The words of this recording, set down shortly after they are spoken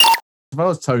If I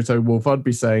was Toto Wolff, I'd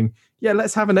be saying, yeah,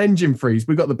 let's have an engine freeze.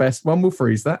 We got the best one. We'll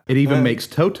freeze that. It even makes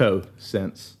Toto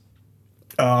sense.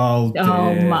 Oh, dear.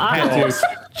 Oh, my.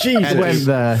 Jesus. Went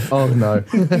there. Oh, no.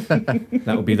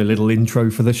 That will be the little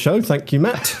intro for the show. Thank you,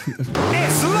 Matt.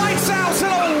 It's lights out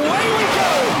and away we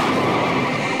go!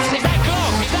 Is that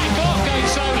clock going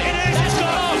slowly? It is, it's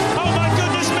gone off! Oh my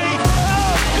goodness me!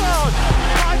 Oh God!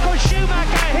 Michael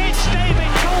Schumacher hits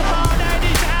David Coulthard and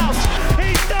he's out!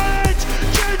 He's done it!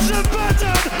 Jenson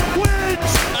Button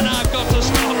wins! And I've got to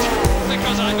stop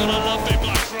because I've got a lovely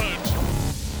black throat.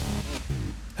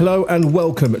 Hello and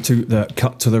welcome to the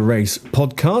Cut to the Race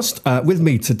podcast. With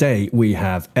me today we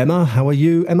have Emma. How are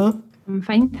you, Emma? I'm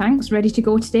fine, thanks. Ready to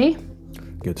go today?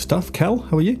 Good stuff. Cal,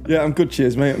 how are you? Yeah, I'm good,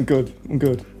 cheers, mate. I'm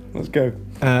good. Let's go.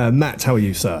 Matt, how are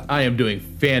you, sir? I am doing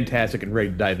fantastic and ready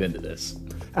to dive into this.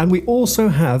 And we also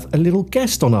have a little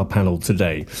guest on our panel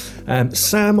today.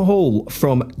 Sam Hall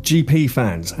from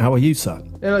GPFans. How are you, sir?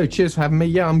 Hello, cheers for having me.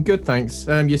 Yeah, I'm good, thanks.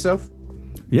 Yourself?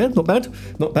 Yeah, not bad.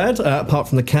 Not bad. Apart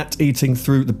from the cat eating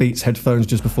through the Beats headphones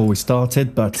just before we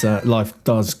started, but life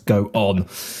does go on.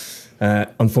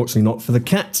 Unfortunately, not for the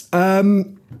cat.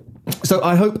 So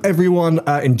I hope everyone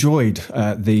enjoyed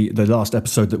the last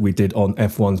episode that we did on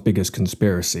F1's biggest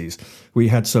conspiracies. We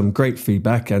had some great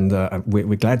feedback, and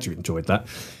we're glad you enjoyed that.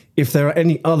 If there are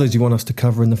any others you want us to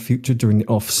cover in the future during the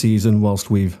off-season whilst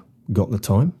we've got the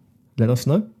time, let us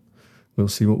know. We'll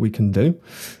see what we can do.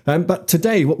 But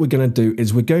today what we're going to do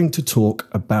is we're going to talk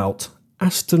about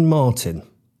Aston Martin.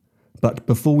 But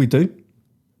before we do,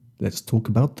 let's talk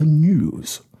about the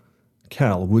news.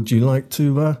 Cal, would you like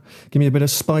to give me a bit of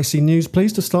spicy news,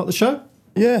 please, to start the show?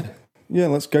 Yeah,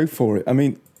 let's go for it. I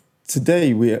mean,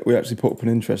 today we actually put up an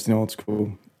interesting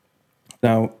article.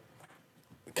 Now,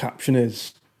 the caption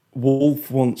is, Wolff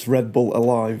wants Red Bull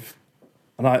alive.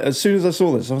 And as soon as I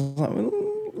saw this, I was like,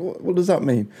 what does that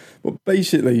mean? But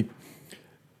basically,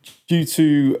 due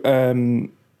to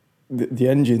the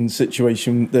engine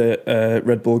situation that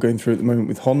Red Bull are going through at the moment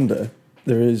with Honda,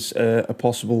 there is a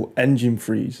possible engine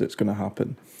freeze that's going to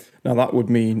happen. Now, that would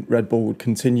mean Red Bull would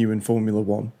continue in Formula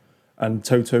One, and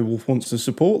Toto Wolff wants to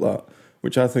support that,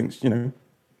 which I think is,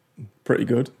 pretty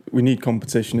good. We need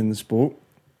competition in the sport,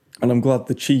 and I'm glad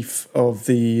the chief of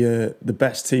the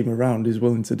best team around is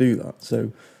willing to do that.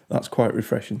 So that's quite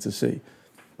refreshing to see.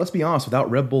 Let's be honest,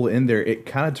 without Red Bull in there, it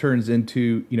kind of turns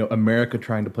into, America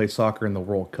trying to play soccer in the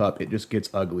World Cup. It just gets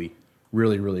ugly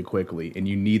really, really quickly. And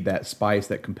you need that spice,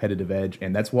 that competitive edge.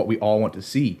 And that's what we all want to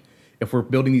see. If we're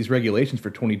building these regulations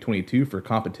for 2022 for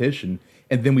competition,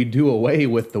 and then we do away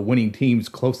with the winning team's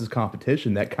closest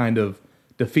competition, that kind of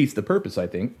defeats the purpose, I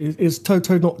think. Is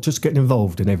Toto not just getting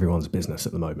involved in everyone's business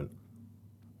at the moment?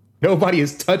 Nobody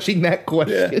is touching that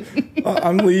question. Yeah.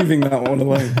 I'm leaving that one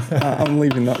alone. I'm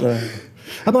leaving that there.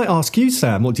 I might ask you,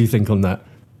 Sam, what do you think on that?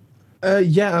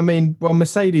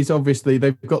 Mercedes, obviously,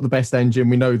 they've got the best engine.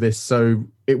 We know this, so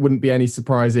it wouldn't be any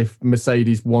surprise if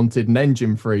Mercedes wanted an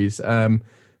engine freeze.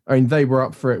 They were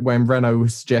up for it when Renault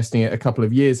was suggesting it a couple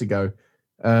of years ago.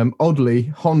 Oddly,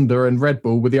 Honda and Red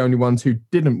Bull were the only ones who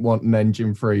didn't want an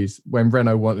engine freeze when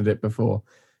Renault wanted it before.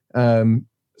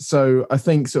 So I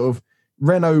think sort of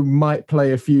Renault might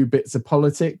play a few bits of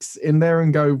politics in there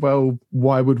and go, well,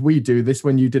 why would we do this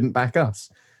when you didn't back us?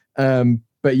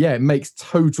 But yeah, it makes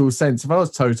total sense. If I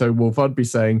was Toto Wolff, I'd be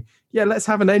saying, yeah, let's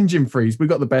have an engine freeze. We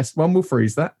got the best one. We'll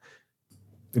freeze that.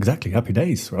 Exactly. Happy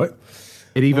days, right?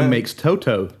 It even makes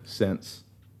Toto sense.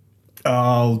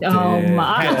 Oh, dear. Oh,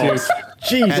 my.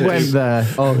 Jesus. Went there.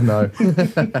 Oh, no.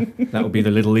 That will be the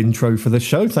little intro for the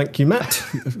show. Thank you, Matt,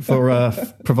 for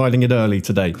providing it early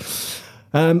today.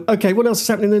 Okay, what else is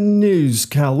happening in the news,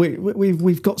 Cal?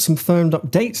 We've got some firmed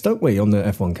up dates, don't we, on the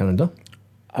F1 calendar?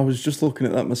 I was just looking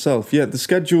at that myself. Yeah, the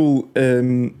schedule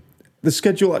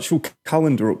actual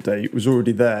calendar update was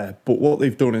already there, but what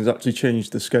they've done is actually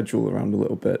changed the schedule around a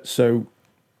little bit. So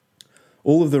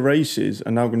all of the races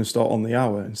are now going to start on the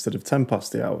hour instead of 10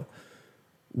 past the hour.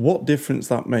 What difference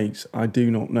that makes, I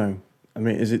do not know. I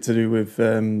mean, is it to do with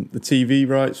the TV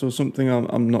rights or something?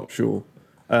 I'm not sure.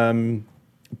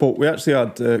 But we actually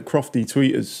had Crofty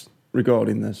tweet us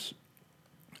regarding this.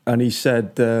 And he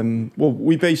said,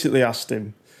 we basically asked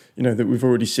him, that we've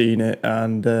already seen it.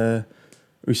 And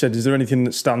we said, is there anything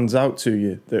that stands out to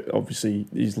you that obviously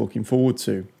he's looking forward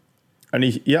to? And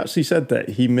he actually said that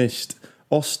he missed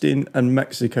Austin and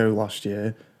Mexico last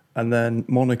year and then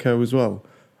Monaco as well.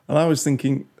 And I was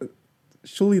thinking,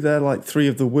 surely they're like three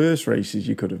of the worst races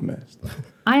you could have missed.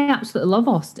 I absolutely love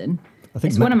Austin.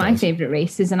 It's one of my favourite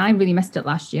races, and I really missed it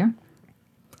last year.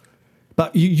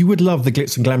 But you would love the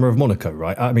glitz and glamour of Monaco,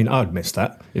 right? I mean, I'd miss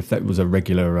that if that was a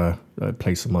regular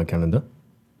place on my calendar.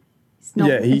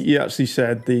 Yeah, he actually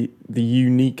said the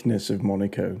uniqueness of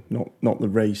Monaco, not the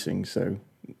racing. So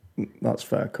that's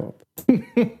fair cop.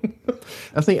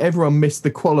 I think everyone missed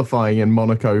the qualifying in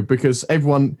Monaco because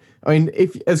everyone,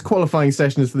 if as qualifying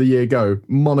sessions for the year go,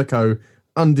 Monaco,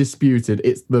 undisputed,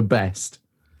 it's the best.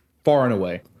 Far and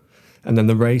away. And then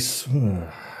the race,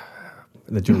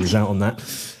 the jury's out on that.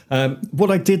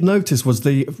 What I did notice was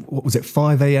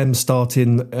 5 a.m. start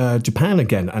in Japan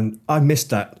again, and I missed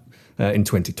that in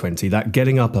 2020, that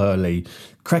getting up early,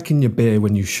 cracking your beer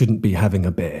when you shouldn't be having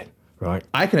a beer, right?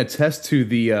 I can attest to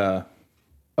the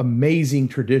amazing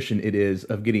tradition it is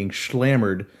of getting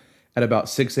schlammered at about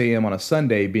 6 a.m. on a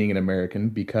Sunday being an American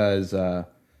because, I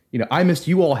missed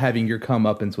you all having your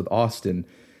comeuppance with Austin.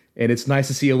 And it's nice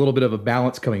to see a little bit of a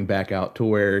balance coming back out to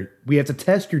where we have to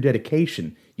test your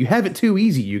dedication. You have it too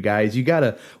easy, you guys. You got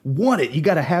to want it. You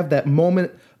got to have that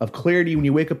moment of clarity when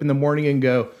you wake up in the morning and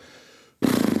go,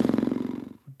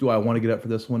 do I want to get up for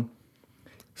this one?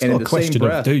 It's not a question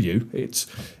of do you. It's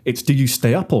do you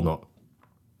stay up or not?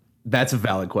 That's a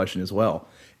valid question as well.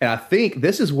 And I think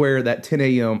this is where that 10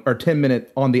 a.m. or 10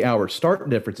 minute on the hour start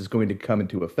difference is going to come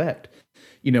into effect.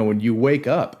 When you wake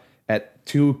up at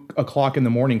 2 o'clock in the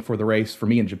morning for the race, for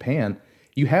me in Japan,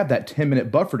 you have that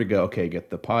 10-minute buffer to go, okay, get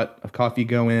the pot of coffee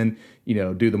going,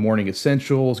 do the morning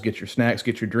essentials, get your snacks,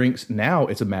 get your drinks. Now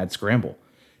it's a mad scramble.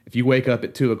 If you wake up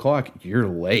at 2 o'clock, you're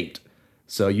late.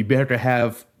 So you better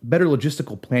have better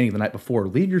logistical planning the night before.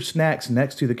 Leave your snacks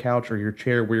next to the couch or your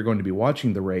chair where you're going to be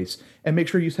watching the race, and make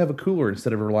sure you just have a cooler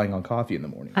instead of relying on coffee in the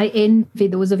morning. I envy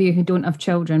those of you who don't have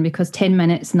children because 10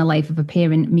 minutes in the life of a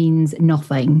parent means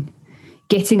nothing.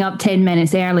 Getting up 10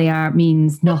 minutes earlier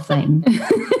means nothing.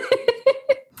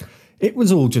 It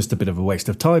was all just a bit of a waste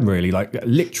of time, really. Like,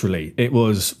 literally, it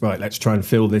was, right, let's try and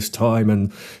fill this time.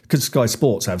 And because Sky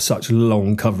Sports have such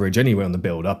long coverage anyway on the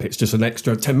build-up, it's just an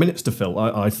extra 10 minutes to fill,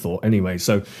 I thought, anyway.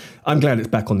 So I'm glad it's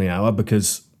back on the hour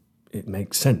because it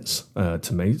makes sense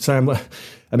to me. Sam,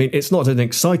 it's not an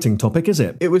exciting topic, is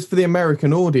it? It was for the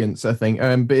American audience, I think,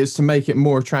 but it's to make it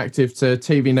more attractive to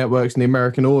TV networks and the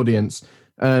American audience.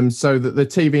 So that the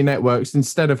TV networks,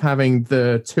 instead of having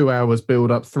the 2 hours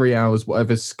build up, 3 hours,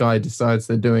 whatever Sky decides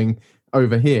they're doing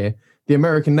over here, the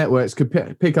American networks could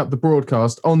pick up the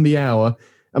broadcast on the hour.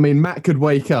 Matt could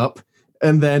wake up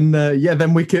and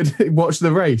then we could watch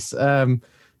the race.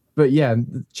 But yeah,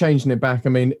 changing it back,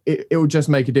 it will just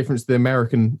make a difference to the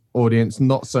American audience,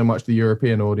 not so much the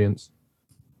European audience.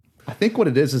 I think what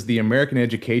it is the American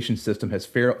education system has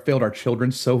failed our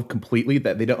children so completely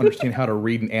that they don't understand how to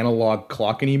read an analog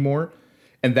clock anymore.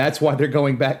 And that's why they're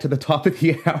going back to the top of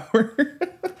the hour.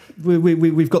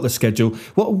 We've got the schedule.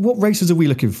 What races are we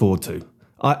looking forward to?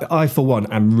 I, for one,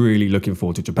 am really looking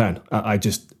forward to Japan.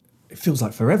 It feels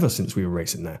like forever since we were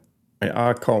racing there.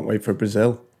 I can't wait for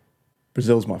Brazil.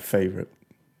 Brazil's my favourite.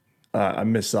 I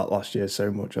missed that last year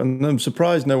so much. And I'm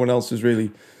surprised no one else has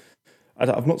really...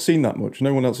 I've not seen that much.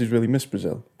 No one else has really missed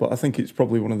Brazil, but I think it's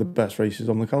probably one of the best races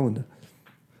on the calendar.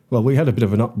 Well, we had a bit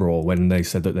of an uproar when they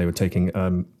said that they were taking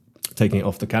it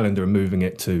off the calendar and moving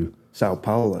it to Sao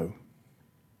Paulo.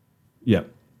 Yeah.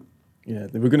 Yeah,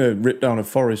 they were going to rip down a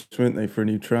forest, weren't they, for a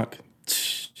new track?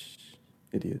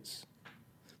 Idiots.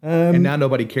 And now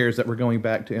nobody cares that we're going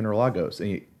back to Interlagos.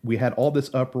 And we had all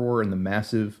this uproar and the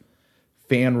massive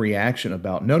fan reaction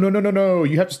about no,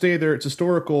 you have to stay there, it's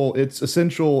historical, it's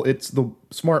essential, it's the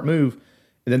smart move.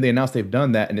 And then they announced they've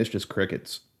done that and it's just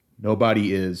crickets.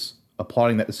 Nobody is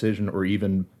applauding that decision or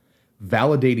even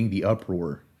validating the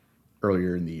uproar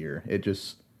earlier in the year.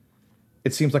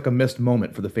 It seems like a missed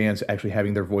moment for the fans actually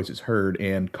having their voices heard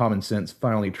and common sense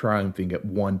finally triumphing at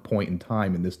one point in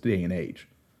time in this day and age.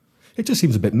 It just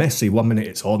seems a bit messy. 1 minute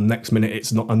it's on, next minute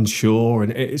it's not unsure,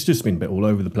 and it's just been a bit all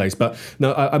over the place. But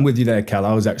no, I'm with you there, Cal.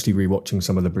 I was actually rewatching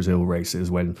some of the Brazil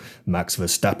races when Max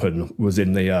Verstappen was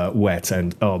in the wet,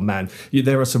 and oh man,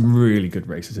 there are some really good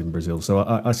races in Brazil. So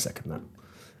I second that.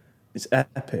 It's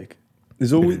epic.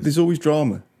 There's always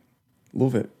drama.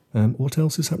 Love it. What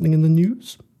else is happening in the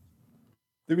news?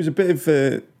 There was a bit of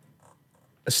a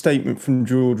statement from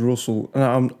George Russell,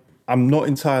 and I'm not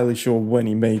entirely sure when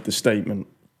he made the statement.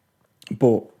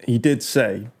 But he did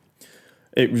say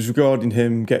it was regarding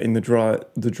him getting the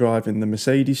drive in the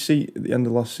Mercedes seat at the end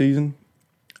of last season.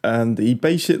 And he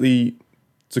basically,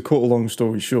 to cut a long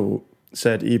story short,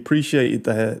 said he appreciated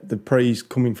the praise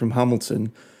coming from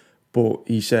Hamilton, but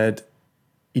he said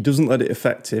he doesn't let it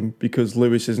affect him because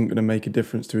Lewis isn't going to make a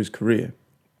difference to his career.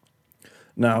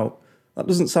 Now, that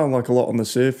doesn't sound like a lot on the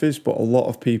surface, but a lot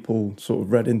of people sort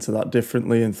of read into that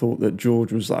differently and thought that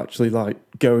George was actually like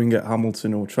going at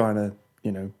Hamilton or trying to,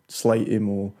 slate him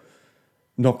or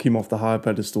knock him off the high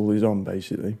pedestal he's on,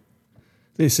 basically.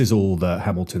 this is all that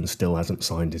Hamilton still hasn't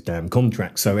signed his damn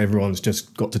contract. So everyone's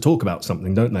just got to talk about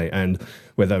something, don't they? And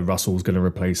whether Russell's going to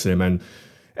replace him. And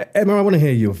Emma, I want to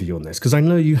hear your view on this, because I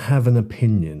know you have an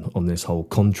opinion on this whole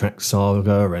contract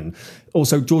saga, and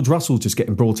also George Russell's just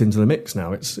getting brought into the mix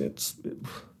now. It's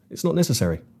not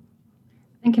necessary.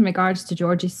 I think in regards to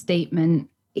George's statement,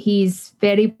 he's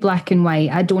very black and white.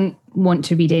 I don't want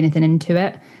to read anything into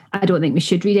it. I don't think we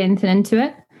should read anything into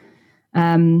it,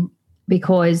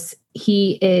 because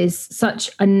he is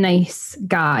such a nice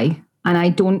guy, and I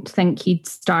don't think he'd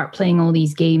start playing all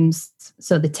these games.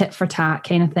 So the tit for tat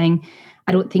kind of thing.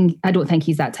 I don't think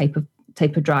he's that type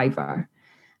of driver.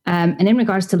 And in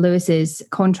regards to Lewis's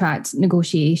contract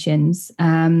negotiations,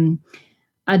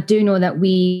 I do know that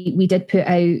we did put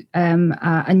out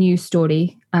a news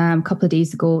story a couple of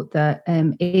days ago that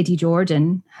Eddie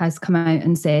Jordan has come out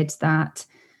and said that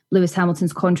Lewis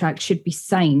Hamilton's contract should be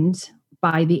signed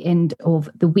by the end of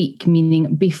the week,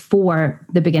 meaning before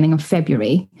the beginning of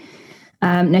February.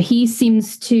 Now, he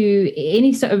seems to,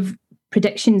 any sort of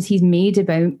predictions he's made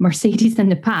about Mercedes in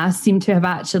the past seem to have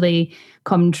actually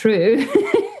come true.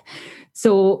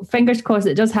 So fingers crossed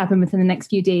it does happen within the next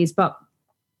few days. But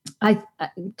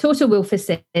Toto Wolff has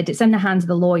said it's in the hands of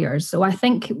the lawyers. So I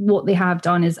think what they have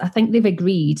done is I think they've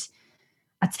agreed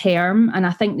a term, and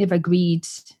I think they've agreed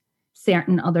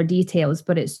certain other details,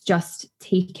 but it's just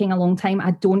taking a long time.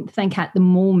 I don't think at the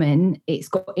moment it's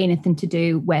got anything to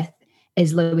do with,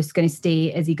 is Lewis going to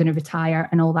stay? Is he going to retire?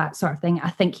 And all that sort of thing. I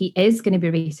think he is going to be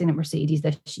racing at Mercedes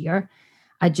this year.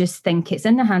 I just think it's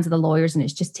in the hands of the lawyers, and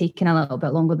it's just taking a little bit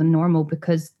longer than normal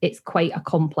because it's quite a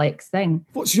complex thing.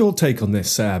 What's your take on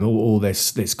this, Sam, all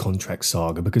this contract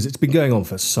saga? Because it's been going on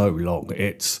for so long.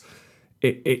 It's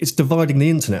dividing the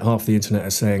internet. Half the internet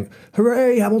is saying,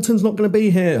 hooray, Hamilton's not going to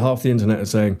be here. Half the internet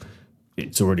is saying,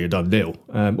 it's already a done deal.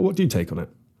 But what do you take on it?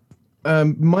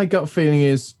 My gut feeling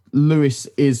is Lewis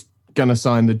is going to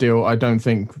sign the deal.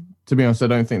 To be honest, I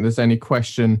don't think there's any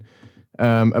question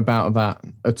about that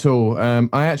at all.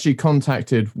 I actually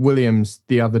contacted Williams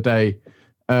the other day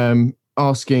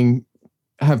asking,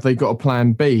 have they got a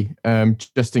plan B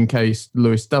just in case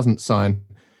Lewis doesn't sign?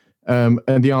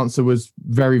 And the answer was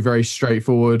very, very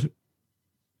straightforward.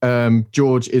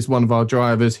 George is one of our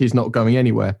drivers. He's not going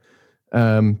anywhere.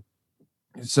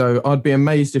 So I'd be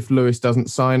amazed if Lewis doesn't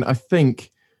sign.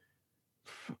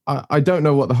 I don't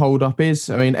know what the hold up is.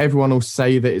 I mean, everyone will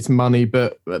say that it's money,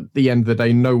 but at the end of the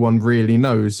day, no one really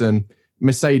knows. And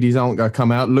Mercedes aren't going to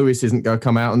come out. Lewis isn't going to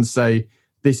come out and say,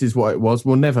 this is what it was.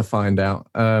 We'll never find out.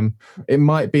 It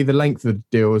might be the length of the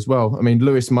deal as well. I mean,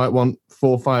 Lewis might want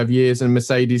 4 or 5 years, and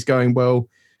Mercedes going, well,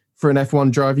 for an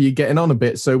F1 driver, you're getting on a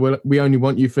bit, so we only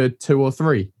want you for 2 or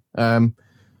 3. Bottom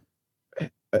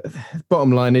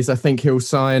line is, I think he'll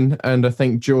sign, and I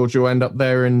think George will end up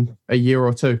there in a year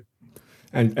or 2.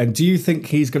 And do you think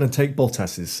he's going to take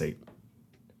Bottas's seat?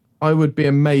 I would be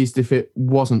amazed if it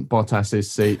wasn't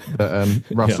Bottas's seat that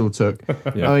Russell took.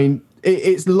 Yeah. I mean,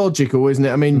 it's logical, isn't it?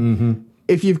 I mean,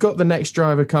 if you've got the next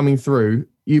driver coming through,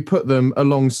 you put them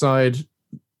alongside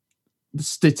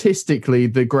statistically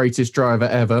the greatest driver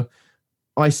ever.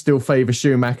 I still favour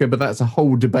Schumacher, but that's a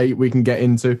whole debate we can get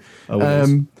into.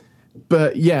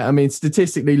 But yeah, I mean,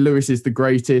 statistically, Lewis is the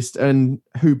greatest, and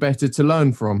who better to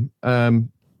learn from?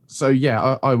 So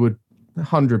yeah, I would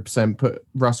 100% put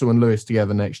Russell and Lewis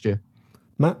together next year.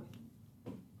 Matt?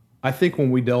 I think when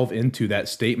we delve into that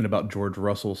statement about George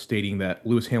Russell stating that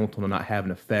Lewis Hamilton will not have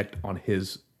an effect on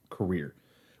his career,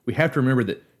 we have to remember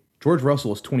that George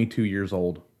Russell is 22 years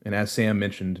old. And as Sam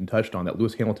mentioned and touched on, that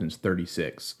Lewis Hamilton is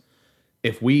 36.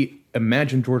 If we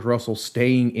imagine George Russell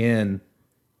staying in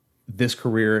this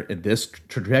career and this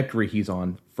trajectory he's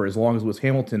on for as long as Lewis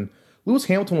Hamilton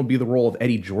will be the role of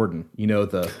Eddie Jordan,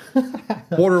 the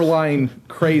borderline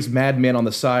crazed madman on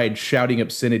the side shouting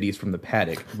obscenities from the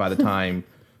paddock by the time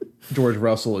George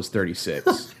Russell is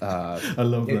 36. I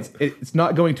love that. It's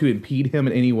not going to impede him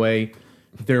in any way.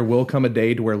 There will come a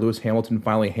day to where Lewis Hamilton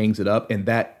finally hangs it up, and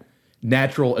that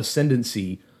natural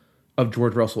ascendancy of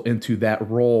George Russell into that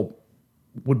role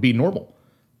would be normal.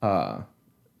 And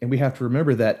we have to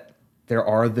remember that there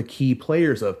are the key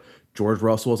players of George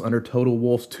Russell is under Toto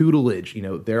Wolff's tutelage.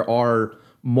 There are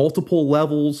multiple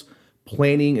levels,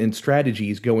 planning, and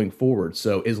strategies going forward.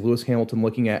 So is Lewis Hamilton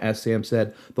looking at, as Sam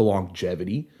said, the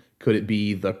longevity? Could it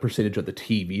be the percentage of the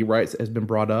TV rights that has been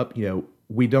brought up?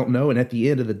 We don't know. And at the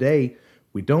end of the day,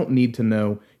 we don't need to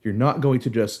know. You're not going to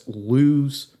just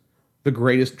lose the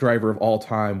greatest driver of all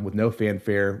time with no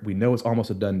fanfare. We know it's almost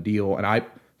a done deal. And I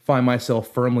find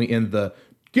myself firmly in the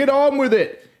get on with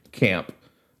it camp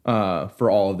for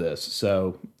all of this.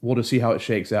 So we'll just see how it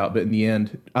shakes out. But in the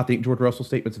end, I think George Russell's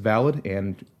statement's valid,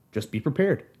 and just be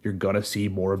prepared. You're going to see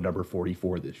more of number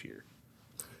 44 this year.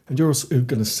 And you're also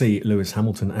going to see Lewis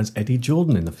Hamilton as Eddie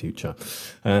Jordan in the future.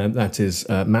 That is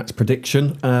Matt's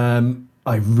prediction.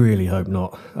 I really hope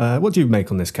not. What do you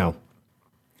make on this, Cal?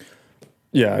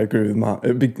 Yeah, I agree with Matt.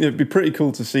 It'd be pretty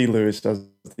cool to see Lewis as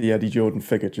the Eddie Jordan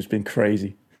figure, just being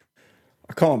crazy.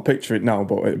 I can't picture it now,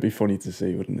 but it'd be funny to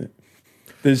see, wouldn't it?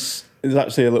 There's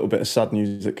actually a little bit of sad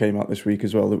news that came out this week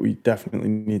as well that we definitely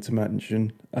need to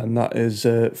mention, and that is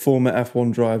former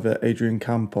F1 driver Adrian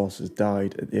Campos has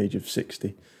died at the age of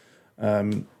 60.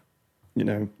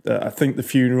 I think the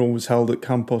funeral was held at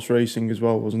Campos Racing as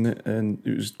well, wasn't it? And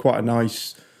it was quite a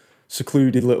nice,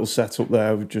 secluded little setup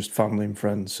there with just family and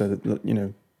friends. So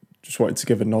that, just wanted to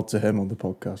give a nod to him on the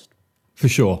podcast. For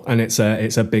sure, and it's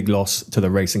a big loss to the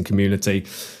racing community.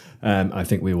 I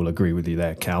think we all agree with you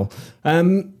there, Cal.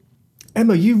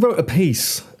 Emma, you wrote a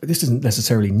piece. This isn't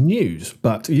necessarily news,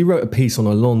 but you wrote a piece on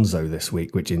Alonso this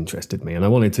week, which interested me, and I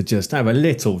wanted to just have a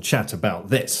little chat about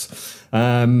this.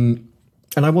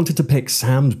 And I wanted to pick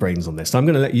Sam's brains on this. So I'm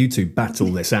going to let you two battle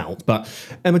this out. But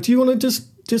Emma, do you want to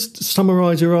just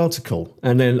summarise your article,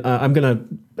 and then I'm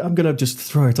gonna just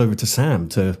throw it over to Sam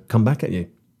to come back at you.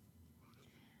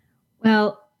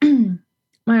 Well,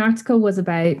 my article was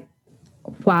about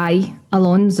why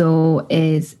Alonso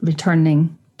is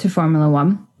returning to Formula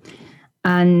One,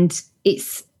 and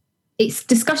it's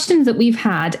discussions that we've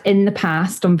had in the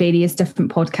past on various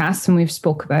different podcasts, and we've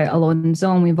spoke about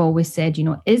Alonso, and we've always said,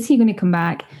 is he going to come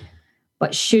back?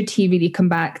 But should he really come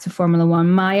back to Formula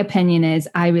One? My opinion is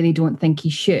I really don't think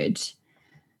he should,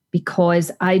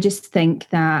 because I just think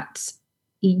that,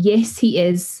 yes, he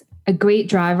is a great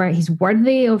driver. He's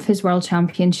worthy of his world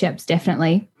championships,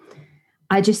 definitely.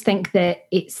 I just think that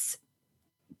it's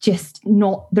just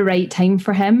not the right time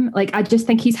for him. Like, I just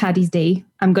think he's had his day.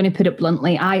 I'm going to put it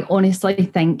bluntly. I honestly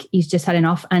think he's just had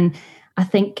enough. And I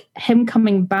think him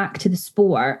coming back to the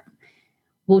sport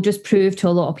will just prove to a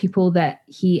lot of people that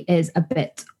he is a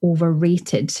bit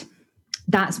overrated.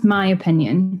 That's my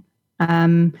opinion.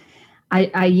 I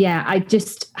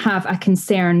just have a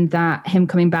concern that him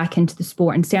coming back into the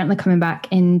sport, and certainly coming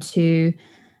back into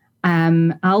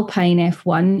Alpine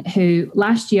F1, who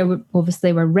last year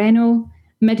obviously were Renault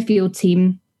midfield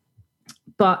team,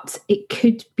 but it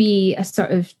could be a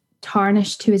sort of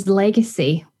tarnish to his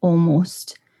legacy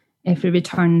almost if he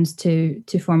returns to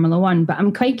Formula One. But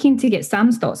I'm quite keen to get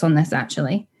Sam's thoughts on this,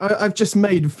 actually. I've just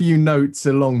made a few notes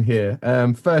along here.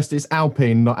 First, it's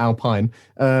Alpine, not Alpine.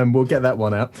 We'll get that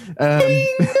one out.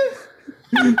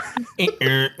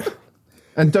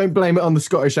 And don't blame it on the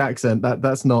Scottish accent.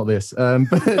 That's not this.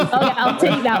 But I'll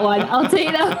take that one.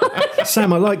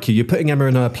 Sam, I like you. You're putting Emma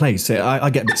in her place. I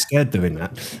get a bit scared doing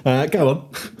that. Go on.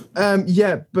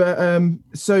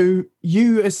 So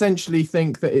you essentially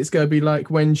think that it's going to be like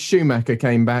when Schumacher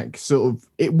came back. Sort of,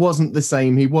 it wasn't the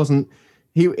same. He wasn't.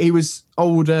 He was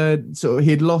older. Sort of,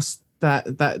 he'd lost that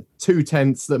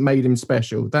 0.2 that made him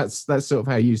special. That's sort of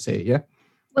how you see it, yeah.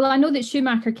 Well, I know that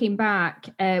Schumacher came back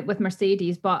with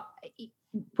Mercedes, but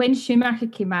when Schumacher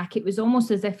came back, it was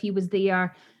almost as if he was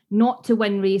there not to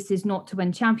win races, not to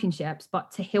win championships,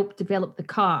 but to help develop the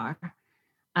car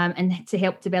and to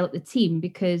help develop the team,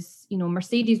 because,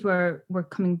 Mercedes were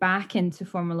coming back into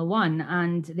Formula One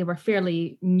and they were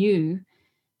fairly new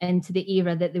into the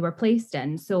era that they were placed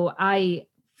in. So I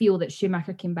feel that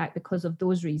Schumacher came back because of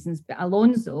those reasons, but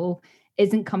Alonso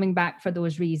isn't coming back for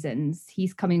those reasons.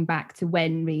 He's coming back to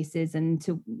win races and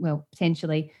to,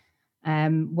 potentially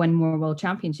win more world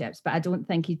championships, but I don't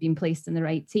think he's been placed in the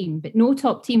right team. But no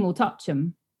top team will touch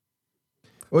him.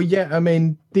 Well, yeah, I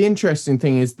mean, the interesting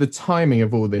thing is the timing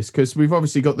of all this, because we've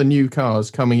obviously got the new cars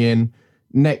coming in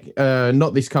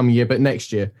not this coming year, but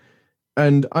next year.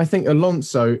 And I think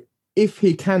Alonso, if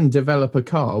he can develop a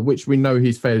car, which we know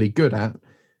he's fairly good at,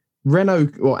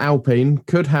 Renault or Alpine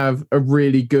could have a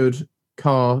really good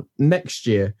car next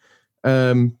year.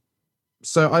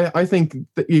 So I think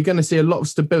that you're going to see a lot of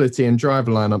stability in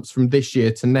driver lineups from this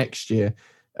year to next year,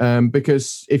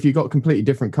 because if you've got completely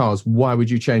different cars, why would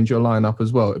you change your lineup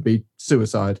as well? It'd be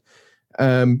suicide.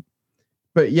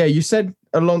 But yeah, you said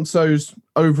Alonso's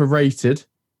overrated.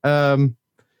 Are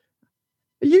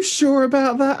you sure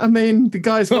about that? I mean, the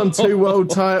guy's won 2 world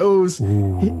titles.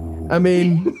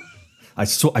 I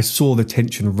saw the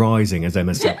tension rising as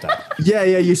Emma said that. Yeah,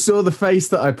 you saw the face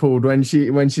that I pulled when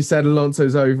she said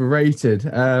Alonso's overrated.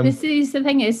 This is the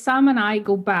thing is, Sam and I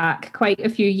go back quite a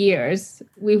few years.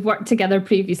 We've worked together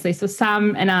previously, so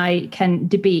Sam and I can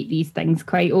debate these things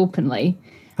quite openly.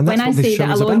 When I say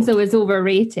that Alonso is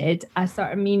overrated, I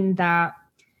sort of mean that,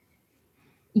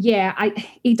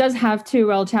 he does have 2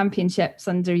 world championships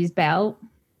under his belt,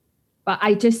 but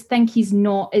I just think he's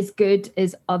not as good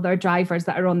as other drivers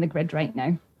that are on the grid right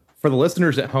now. For the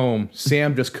listeners at home,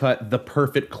 Sam just cut the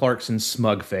perfect Clarkson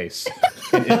smug face,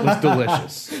 and it was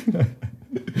delicious.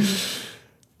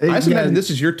 I just imagine this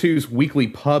is your two's weekly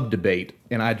pub debate,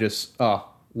 and I just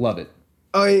love it.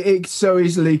 It so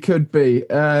easily could be.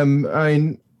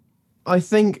 I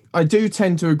think I do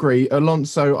tend to agree.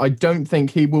 Alonso, I don't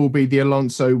think he will be the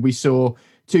Alonso we saw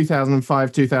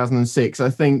 2005, 2006. I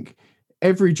think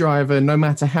every driver, no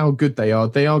matter how good they are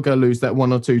going to lose that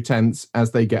 1 or 2 tenths as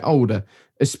they get older,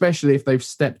 especially if they've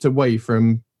stepped away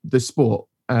from the sport.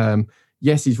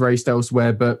 Yes, he's raced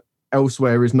elsewhere, but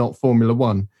elsewhere is not Formula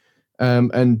One.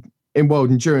 And in World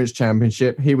Endurance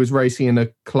Championship, he was racing in a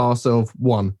class of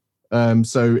 1.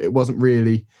 So it wasn't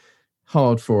really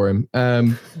hard for him.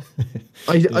 I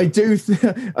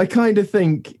kind of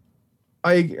think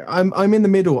I'm in the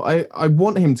middle. I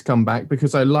want him to come back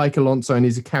because I like Alonso and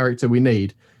he's a character we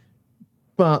need.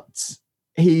 But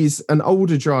he's an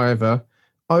older driver.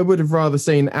 I would have rather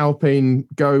seen Alpine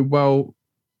go, well,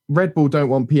 Red Bull don't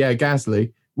want Pierre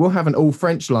Gasly. We'll have an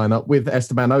all-French lineup with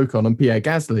Esteban Ocon and Pierre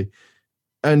Gasly.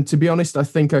 And to be honest, I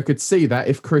think I could see that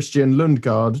if Christian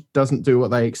Lundgaard doesn't do what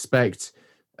they expect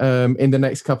in the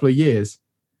next couple of years.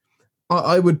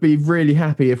 I would be really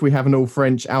happy if we have an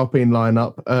all-French Alpine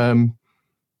lineup.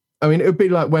 I mean, it would be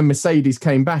like when Mercedes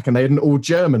came back and they had an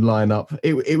all-German lineup.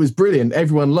 It was brilliant.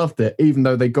 Everyone loved it, even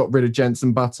though they got rid of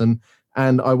Jenson Button.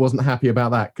 And I wasn't happy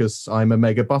about that because I'm a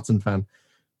mega Button fan.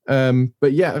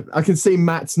 But yeah, I can see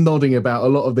Matt's nodding about a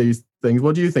lot of these things.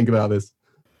 What do you think about this?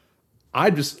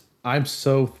 I'm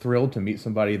so thrilled to meet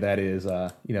somebody that is,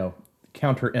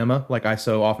 counter Emma, like I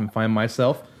so often find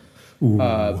myself.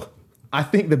 I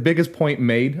think the biggest point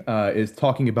made is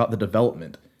talking about the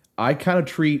development. I kind of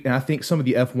treat, and I think some of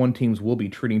the F1 teams will be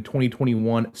treating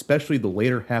 2021, especially the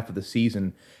later half of the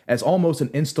season, as almost an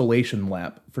installation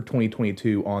lap for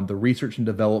 2022 on the research and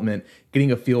development,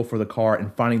 getting a feel for the car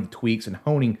and finding the tweaks and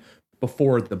honing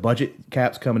before the budget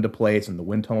caps come into place and the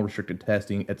wind tunnel restricted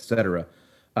testing, etc.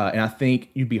 And I think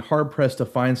you'd be hard-pressed to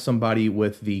find somebody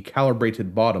with the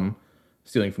calibrated bottom,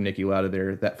 stealing from Nicky Lauda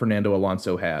there, that Fernando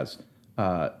Alonso has.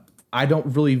 I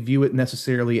don't really view it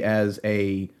necessarily as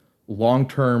a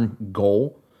long-term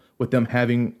goal with them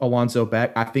having Alonso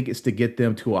back. I think it's to get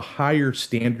them to a higher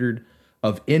standard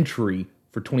of entry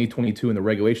for 2022 in the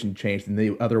regulation change than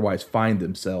they otherwise find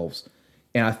themselves.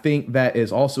 And I think that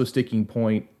is also a sticking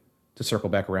point to circle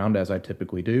back around, as I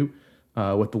typically do,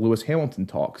 with the Lewis Hamilton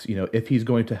talks. You know, if he's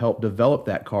going to help develop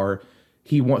that car,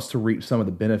 he wants to reap some of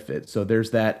the benefits. So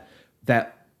there's that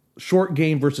short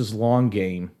game versus long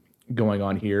game going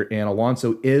on here, and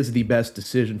Alonso is the best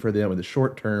decision for them in the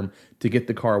short term to get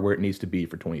the car where it needs to be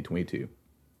for 2022.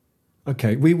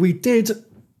 Okay, we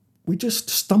just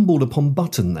stumbled upon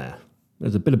Button there.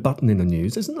 There's a bit of Button in the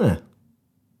news, isn't there?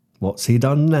 What's he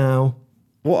done now?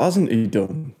 What hasn't he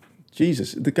done?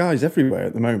 Jesus, the guy's everywhere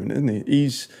at the moment, isn't he?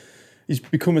 He's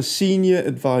become a senior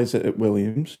advisor at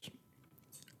Williams,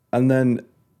 and then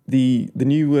the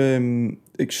new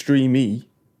Extreme E,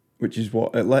 which is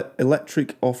what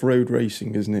electric off-road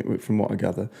racing, isn't it? From what I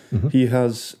gather, He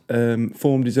has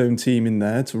formed his own team in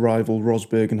there to rival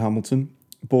Rosberg and Hamilton.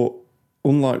 But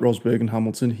unlike Rosberg and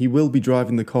Hamilton, he will be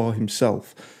driving the car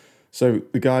himself. So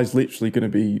the guy's literally going to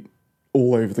be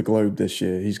all over the globe this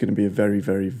year. He's going to be a very,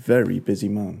 very, very busy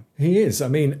man. He is. I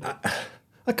mean,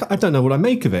 I don't know what I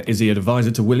make of it. Is he an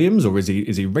advisor to Williams, or is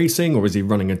he racing, or is he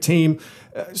running a team?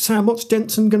 Sam, what's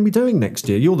Jenson going to be doing next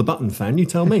year? You're the Button fan. You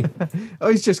tell me.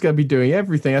 He's just going to be doing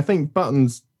everything. I think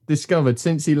Button's discovered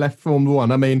since he left Formula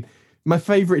One. I mean, my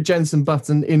favourite Jenson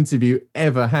Button interview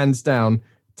ever, hands down,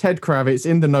 Ted Kravitz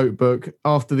in The Notebook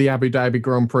after the Abu Dhabi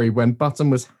Grand Prix when Button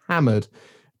was hammered,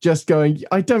 just going,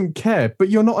 I don't care, but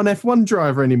you're not an F1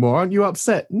 driver anymore. Aren't you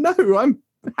upset? No, I'm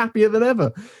happier than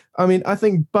ever. I mean, I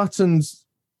think Button's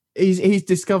He's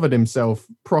discovered himself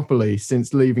properly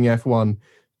since leaving F1,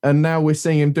 and now we're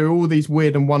seeing him do all these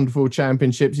weird and wonderful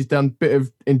championships. He's done a bit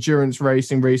of endurance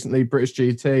racing recently, British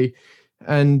GT,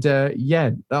 and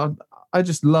I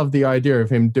just love the idea of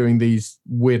him doing these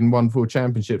weird and wonderful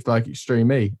championships like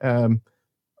Extreme E.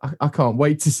 I can't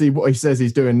wait to see what he says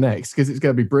he's doing next, because it's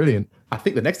going to be brilliant. I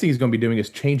think the next thing he's going to be doing is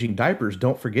changing diapers.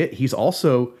 Don't forget, he's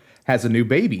also has a new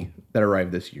baby that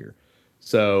arrived this year.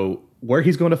 So where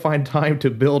he's going to find time to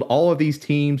build all of these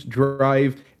teams,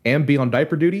 drive, and be on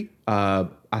diaper duty, I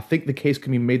think the case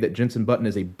can be made that Jenson Button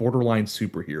is a borderline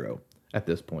superhero at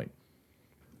this point.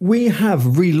 We have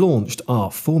relaunched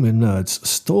our Formula Nerds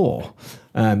store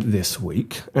this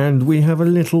week, and we have a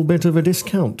little bit of a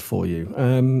discount for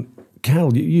you.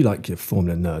 Cal, you like your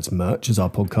Formula Nerds merch, as our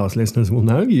podcast listeners will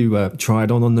know. You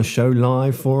tried on the show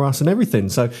live for us and everything.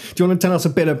 So do you want to tell us a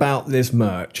bit about this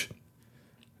merch?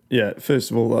 Yeah,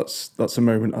 first of all, that's a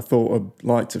moment I thought I'd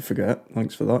like to forget.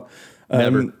 Thanks for that.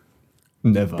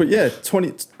 Never. But yeah,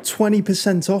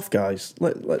 20% off, guys.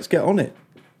 Let's get on it.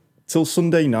 Till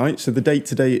Sunday night. So the date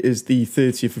today is the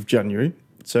 30th of January.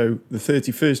 So the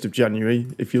 31st of January,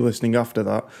 if you're listening after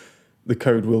that, the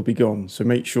code will be gone. So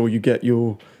make sure you get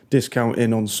your discount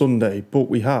in on Sunday. But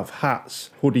we have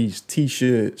hats, hoodies,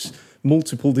 T-shirts,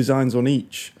 multiple designs on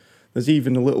each. There's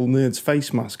even a little nerd's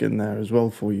face mask in there as well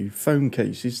for you. Phone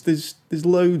cases. There's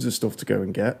loads of stuff to go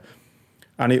and get.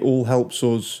 And it all helps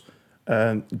us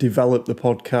develop the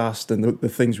podcast and the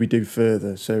things we do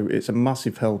further. So it's a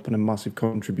massive help and a massive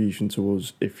contribution to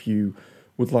us. If you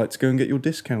would like to go and get your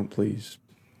discount, please.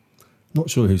 Not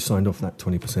sure who signed off that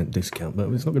 20% discount, but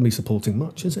it's not going to be supporting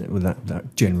much, is it, with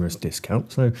that generous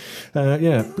discount? So,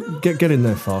 yeah, get in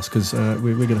there fast, because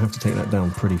we're going to have to take that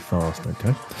down pretty fast,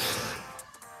 okay?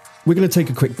 We're going to take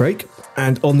a quick break,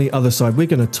 and on the other side, we're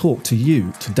going to talk to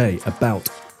you today about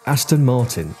Aston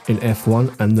Martin in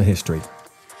F1 and the history.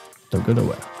 Don't go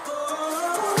nowhere.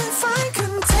 If I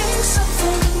can take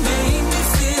something, make me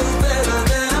feel better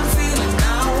than I'm feeling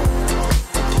now,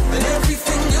 and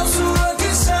everything else will work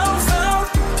itself out.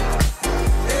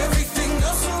 Everything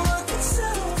else will work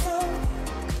itself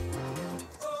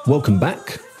out. Welcome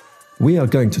back. We are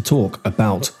going to talk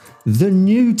about the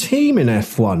new team in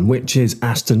F1, which is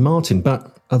Aston Martin.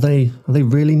 But are they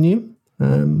really new?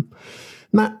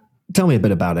 Matt, tell me a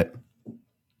bit about it.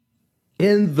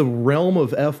 In the realm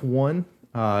of F1,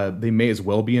 they may as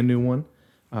well be a new one.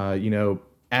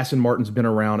 Aston Martin's been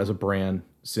around as a brand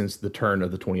since the turn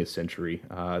of the 20th century.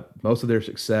 Most of their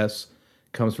success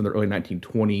comes from the early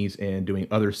 1920s and doing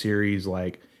other series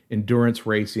like endurance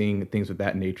racing, things of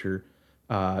that nature.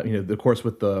 Of course,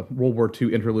 with the World War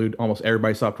II interlude, almost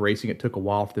everybody stopped racing. It took a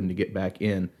while for them to get back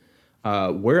in.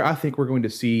 Where I think we're going to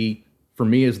see, for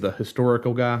me as the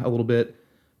historical guy a little bit,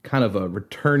 kind of a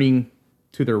returning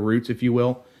to their roots, if you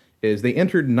will, is they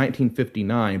entered in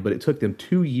 1959, but it took them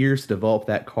 2 years to develop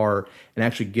that car and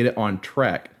actually get it on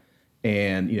track.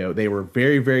 And, they were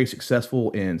very, very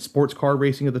successful in sports car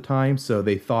racing at the time, so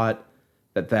they thought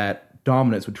that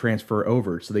dominance would transfer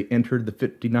over. So they entered the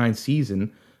 59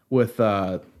 season with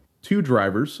two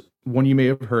drivers, one you may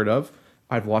have heard of.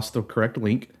 I've lost the correct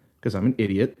link because I'm an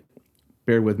idiot.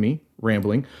 Bear with me,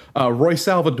 rambling. Roy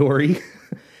Salvadori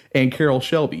and Carroll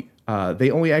Shelby.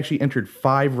 They only actually entered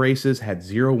 5 races, had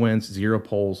 0 wins, 0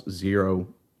 poles, 0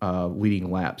 leading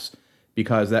laps,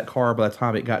 because that car, by the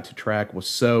time it got to track, was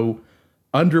so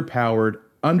underpowered,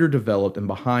 underdeveloped, and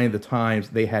behind the times,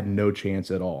 they had no chance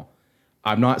at all.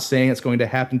 I'm not saying it's going to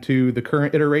happen to the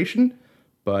current iteration,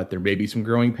 but there may be some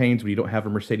growing pains when you don't have a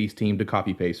Mercedes team to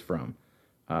copy-paste from.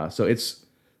 So it's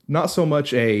not so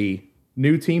much a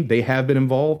new team. They have been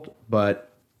involved,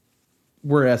 but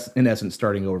we're, in essence,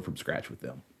 starting over from scratch with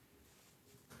them.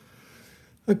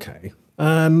 Okay,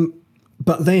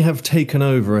 but they have taken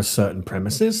over a certain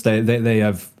premises. They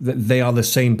are the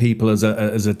same people as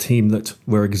a team that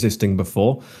were existing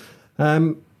before.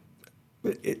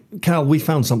 Cal, we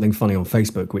found something funny on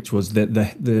Facebook, which was the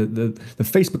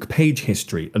Facebook page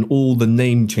history and all the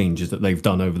name changes that they've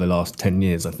done over the last 10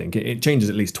 years. I think it changes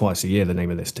at least twice a year, the name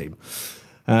of this team.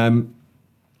 Who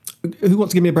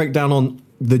wants to give me a breakdown on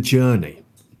the journey?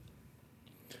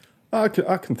 I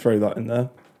can throw that in there.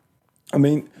 I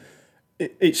mean,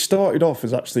 it started off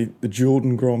as actually the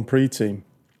Jordan Grand Prix team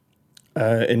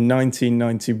in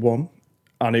 1991,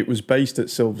 and it was based at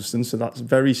Silverstone, so that's the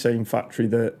very same factory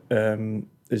that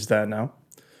is there now.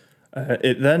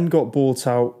 It then got bought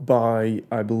out by,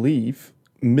 I believe,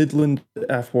 Midland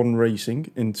F1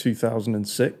 Racing in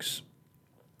 2006.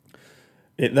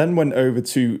 It then went over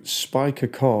to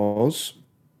Spyker Cars.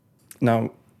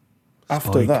 Now,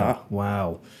 after Spyker. that...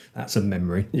 Wow, that's a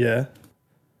memory. Yeah.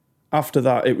 After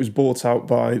that, it was bought out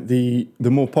by the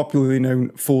more popularly known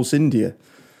Force India.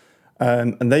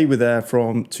 And they were there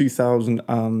from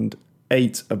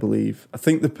 2008, I believe. I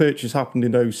think the purchase happened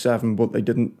in 2007, but they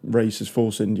didn't race as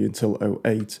Force India until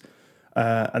 2008.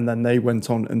 And then they went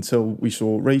on until we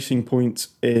saw Racing Point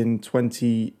in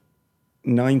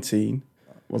 2019.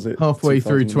 Was it? Halfway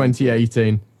through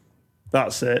 2018.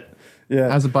 That's it.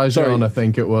 Yeah. Azerbaijan, Sorry. I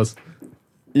think it was.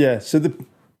 Yeah, so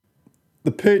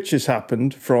the purchase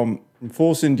happened from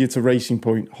Force India to Racing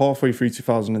Point halfway through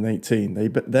 2018. They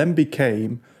then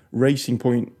became Racing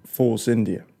Point Force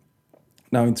India.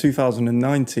 Now in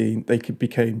 2019, they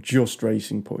became just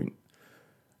Racing Point.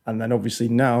 And then obviously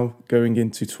now, going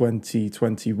into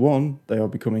 2021, they are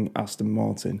becoming Aston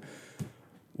Martin.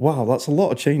 Wow, that's a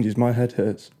lot of changes. My head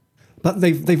hurts. But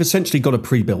they've essentially got a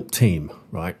pre-built team,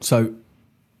 right? So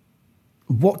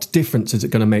what difference is it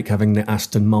going to make having the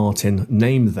Aston Martin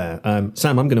name there?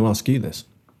 Sam, I'm going to ask you this.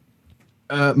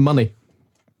 Money.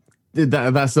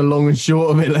 That's the long and short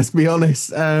of it, let's be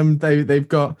honest. They've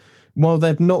got, while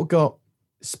they've not got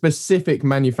specific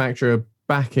manufacturer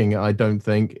backing, I don't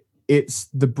think, it's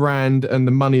the brand and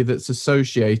the money that's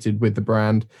associated with the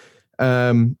brand.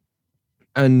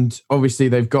 And obviously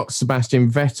they've got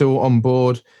Sebastian Vettel on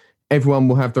board. Everyone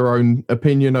will have their own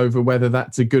opinion over whether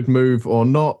that's a good move or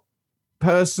not.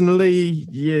 Personally,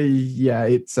 yeah,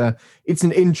 it's an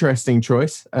interesting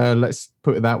choice. Let's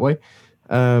put it that way.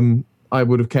 I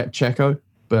would have kept Checo,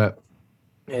 but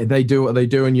they do what they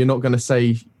do, and you're not going to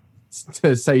say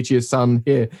to your son,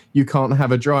 "Here, you can't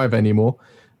have a drive anymore."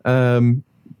 Aston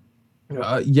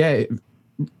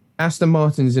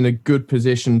Martin's in a good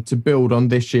position to build on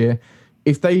this year.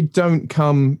 If they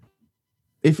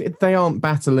aren't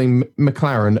battling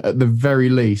McLaren at the very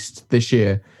least this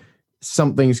year,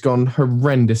 something's gone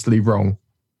horrendously wrong.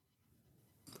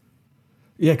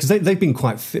 Yeah, because they've been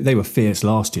they were fierce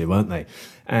last year, weren't they?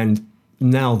 And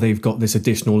now they've got this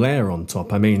additional layer on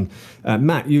top. I mean,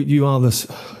 Matt, you are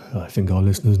I think our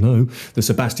listeners know, the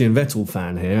Sebastian Vettel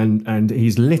fan here, and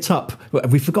he's lit up.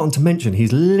 We've forgotten to mention,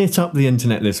 he's lit up the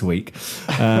internet this week.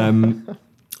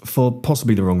 For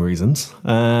possibly the wrong reasons,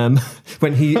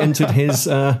 when he entered his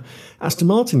Aston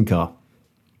Martin car.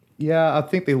 Yeah, I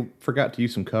think they forgot to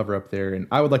use some cover up there, and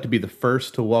I would like to be the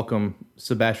first to welcome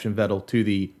Sebastian Vettel to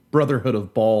the Brotherhood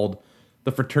of Bald,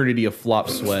 the fraternity of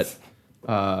flop sweat.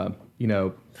 I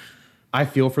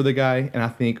feel for the guy, and I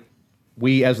think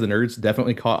we as the nerds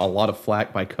definitely caught a lot of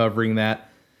flack by covering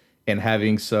that and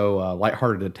having so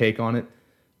lighthearted a take on it.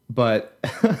 But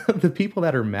the people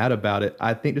that are mad about it,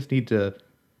 I think just need to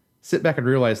sit back and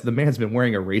realize the man's been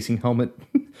wearing a racing helmet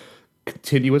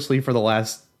continuously for the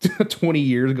last 20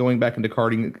 years, going back into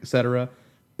karting, etc.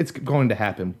 It's going to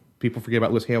happen. People forget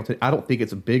about Lewis Hamilton. I don't think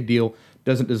it's a big deal.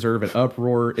 Doesn't deserve an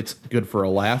uproar. It's good for a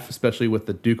laugh, especially with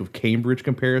the Duke of Cambridge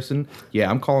comparison. Yeah,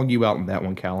 I'm calling you out on that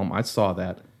one, Callum. I saw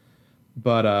that.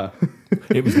 But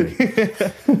it was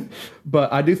me.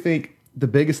 But I do think the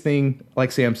biggest thing,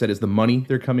 like Sam said, is the money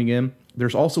they're coming in.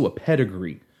 There's also a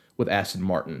pedigree with Aston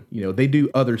Martin. They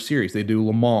do other series. They do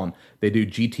Le Mans. They do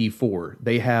GT4.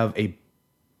 They have a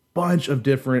bunch of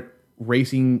different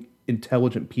racing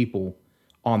intelligent people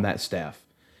on that staff.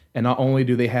 And not only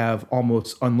do they have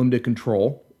almost unlimited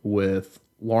control with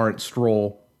Lawrence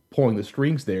Stroll pulling the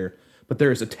strings there, but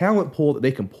there is a talent pool that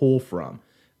they can pull from.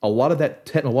 A lot of that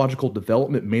technological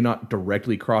development may not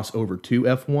directly cross over to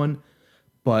F1,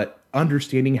 but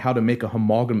understanding how to make a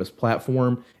homogeneous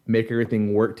platform, make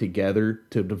everything work together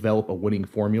to develop a winning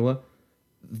formula,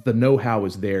 the know-how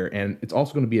is there. And it's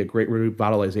also going to be a great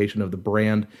revitalization of the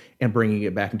brand and bringing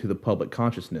it back into the public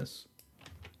consciousness.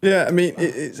 Yeah, I mean,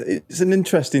 it's an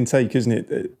interesting take, isn't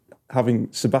it?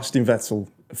 Having Sebastian Vettel,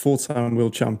 a four-time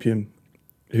world champion,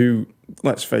 who,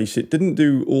 let's face it, didn't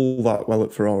do all that well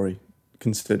at Ferrari,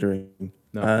 considering.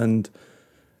 No. And,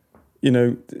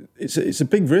 it's a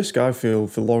big risk, I feel,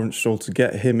 for Lawrence Stroll to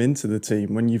get him into the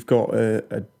team when you've got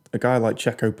a guy like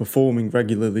Checo performing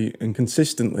regularly and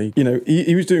consistently.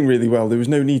 He was doing really well. There was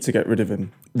no need to get rid of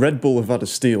him. Red Bull have had a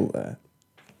steal there.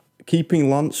 Keeping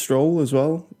Lance Stroll as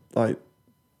well,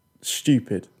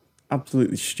 stupid.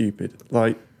 Absolutely stupid.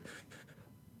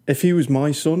 If he was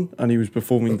my son and he was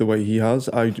performing the way he has,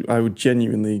 I would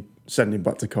genuinely send him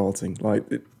back to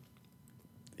karting.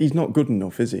 He's not good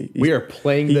enough, is he? We are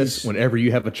playing this whenever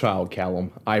you have a child,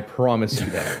 Callum. I promise you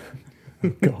that.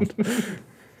 God.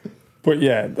 But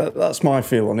yeah, that's my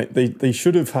feel on it. They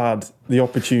should have had the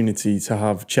opportunity to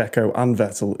have Checo and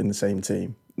Vettel in the same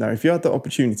team. Now, if you had that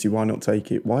opportunity, why not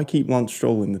take it? Why keep Lance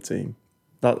Stroll in the team?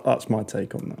 That's my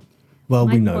take on that. Well,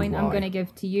 my we know point why. I'm going to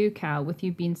give to you, Cal, with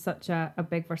you being such a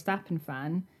big Verstappen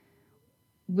fan,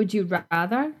 would you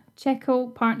rather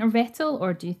Checo partner Vettel,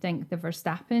 or do you think the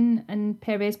Verstappen and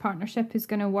Perez partnership is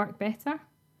going to work better?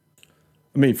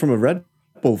 I mean, from a Red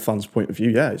Bull fan's point of view,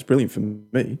 yeah, it's brilliant for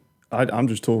me. I'm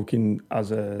just talking as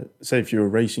say if you're a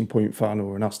Racing Point fan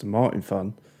or an Aston Martin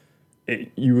fan,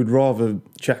 you would rather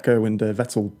Checo and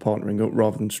Vettel partnering up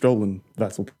rather than Stroll and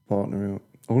Vettel partnering up,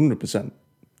 100%.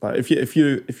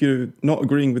 If you're not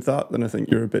agreeing with that, then I think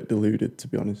you're a bit deluded, to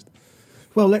be honest.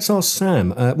 Well, let's ask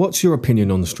Sam. What's your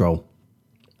opinion on Stroll?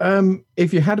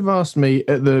 If you had have asked me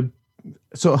at the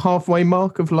sort of halfway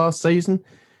mark of last season,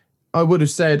 I would have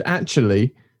said,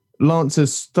 actually, Lance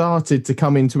has started to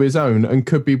come into his own and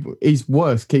he's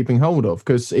worth keeping hold of,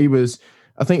 because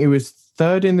I think he was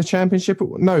third in the championship.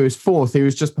 No, he was fourth. He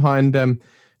was just behind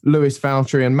Lewis,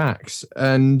 Valtteri, and Max.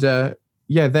 And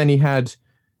then he had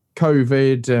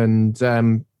COVID,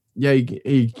 and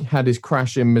he had his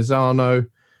crash in Misano,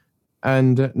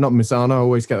 and not Misano. I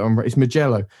always get it on. It's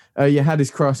Mugello. He had his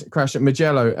crash at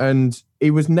Mugello, and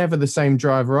he was never the same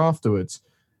driver afterwards.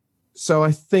 So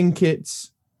I think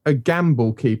it's a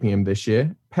gamble keeping him this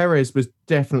year. Perez was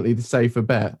definitely the safer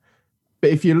bet. But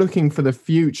if you're looking for the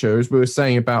future, as we were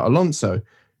saying about Alonso,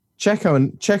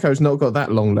 Checo's not got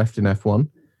that long left in F1.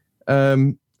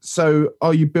 So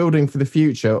are you building for the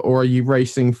future, or are you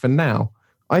racing for now?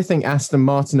 I think Aston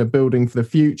Martin are building for the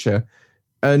future,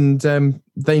 and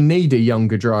they need a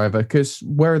younger driver, because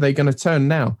where are they going to turn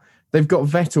now? They've got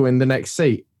Vettel in the next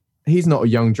seat. He's not a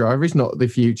young driver. He's not the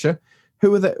future.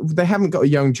 Who are they? They haven't got a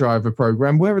young driver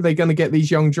program. Where are they going to get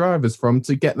these young drivers from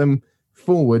to get them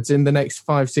forwards in the next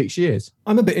 5-6 years?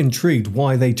 I'm a bit intrigued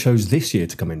why they chose this year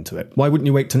to come into it. Why wouldn't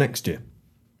you wait to next year?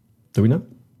 Do we know?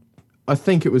 I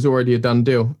think it was already a done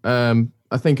deal.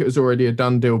 I think it was already a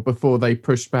done deal before they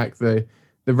pushed back the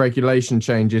regulation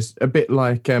changes. A bit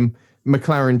like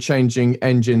McLaren changing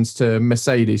engines to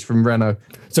Mercedes from Renault.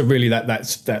 So really,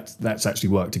 that's actually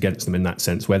worked against them in that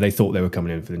sense, where they thought they were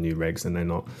coming in for the new regs and they're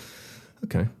not.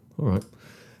 Okay, all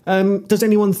right. Does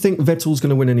anyone think Vettel's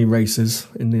going to win any races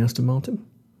in the Aston Martin,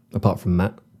 apart from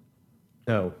Matt?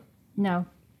 No. No.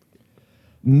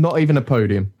 Not even a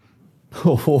podium.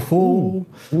 Ooh.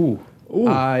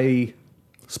 I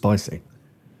Spicy.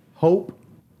 hope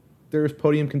there's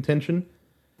podium contention.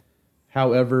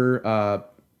 However,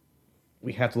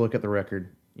 we have to look at the record.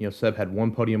 You know, Seb had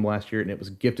one podium last year, and it was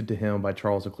gifted to him by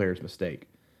Charles Leclerc's mistake.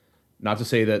 Not to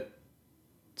say that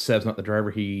Seb's not the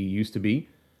driver he used to be,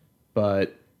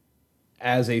 but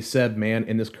as a Seb man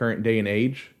in this current day and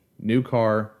age, new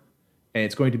car, and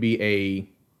it's going to be a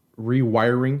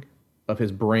rewiring of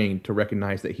his brain to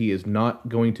recognize that he is not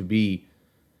going to be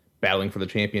battling for the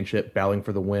championship, battling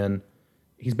for the win.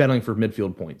 He's battling for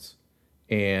midfield points.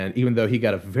 And even though he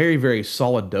got a very, very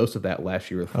solid dose of that last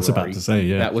year with Ferrari, I was about to say,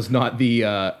 yeah. that was not the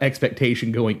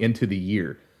expectation going into the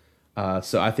year.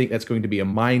 So I think that's going to be a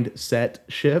mindset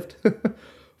shift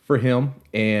for him.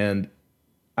 And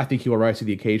I think he will rise to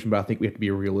the occasion, but I think we have to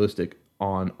be realistic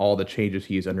on all the changes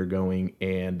he is undergoing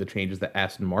and the changes that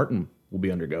Aston Martin will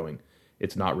be undergoing.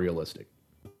 It's not realistic.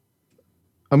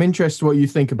 I'm interested what you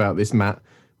think about this, Matt.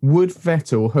 Would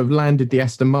Vettel have landed the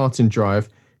Aston Martin drive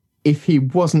if he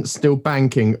wasn't still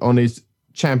banking on his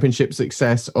championship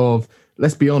success of,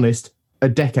 let's be honest, a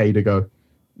decade ago?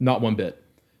 Not one bit.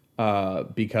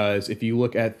 Because if you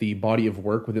look at the body of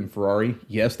work within Ferrari,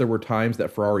 yes, there were times that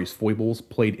Ferrari's foibles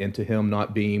played into him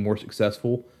not being more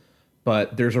successful,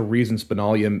 but there's a reason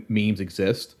Spinalia memes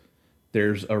exist.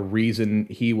 There's a reason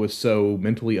he was so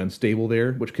mentally unstable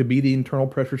there, which could be the internal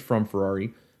pressures from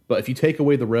Ferrari. But if you take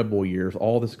away the Red Bull years,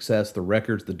 all the success, the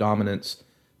records, the dominance,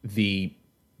 the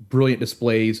brilliant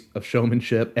displays of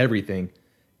showmanship, everything,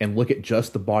 and look at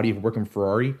just the body of work in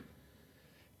Ferrari,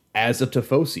 as a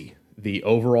Tifosi, the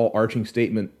overall arching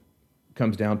statement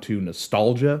comes down to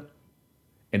nostalgia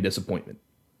and disappointment.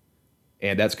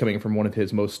 And that's coming from one of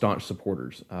his most staunch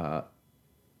supporters.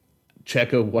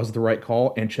 Checo was the right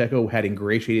call, and Checo had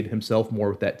ingratiated himself more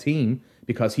with that team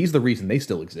because he's the reason they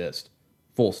still exist.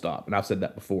 Full stop. And I've said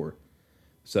that before.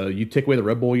 So you take away the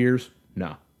Red Bull years,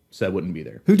 nah, Seb wouldn't be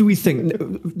there. Who do we think?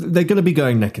 They're going to be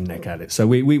going neck and neck at it. So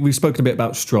we've spoken a bit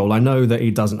about Stroll. I know that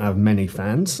he doesn't have many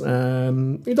fans.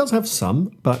 He does have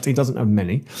some, but he doesn't have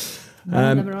many.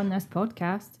 Never on this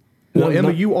podcast. Well,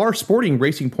 Emma, you are sporting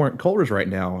Racing Point colors right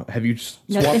now. Have you swapped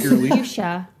This your is lead?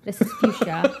 fuchsia. This is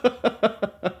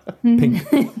fuchsia.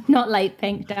 Pink. Not light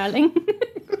pink, darling.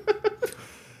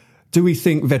 Do we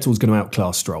think Vettel's going to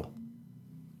outclass Stroll?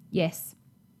 Yes.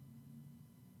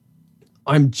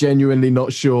 I'm genuinely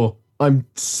not sure. I'm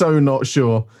so not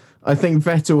sure. I think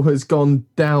Vettel has gone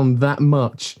down that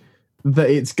much that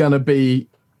it's going to be...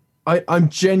 I'm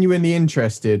genuinely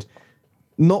interested,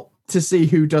 not to see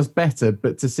who does better,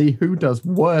 but to see who does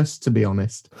worse, to be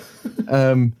honest.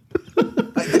 That's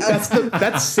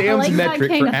Sam's like that metric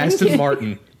kind for of Aston thinking.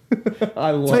 Martin.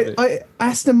 I love it.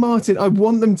 Aston Martin, I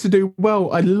want them to do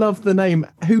well. I love the name.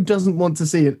 Who doesn't want to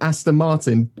see an Aston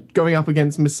Martin going up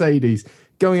against Mercedes,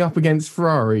 going up against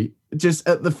Ferrari, just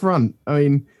at the front? I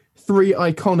mean, three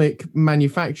iconic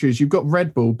manufacturers. You've got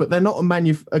Red Bull, but they're not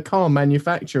a car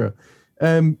manufacturer.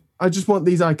 I just want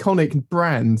these iconic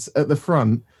brands at the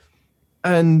front.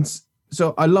 And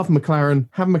so I love McLaren,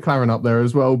 have McLaren up there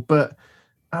as well. But,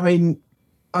 I mean,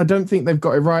 I don't think they've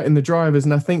got it right in the drivers,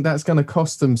 and I think that's going to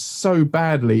cost them so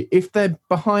badly. If they're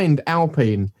behind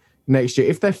Alpine next year,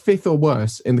 if they're fifth or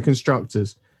worse in the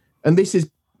constructors, and this is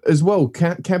as well,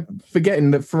 kept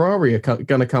forgetting that Ferrari are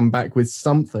going to come back with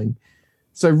something.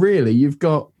 So really, you've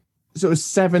got sort of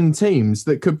 7 teams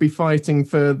that could be fighting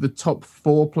for the top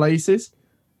 4 places.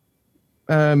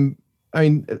 I mean,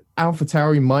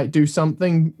 AlphaTauri might do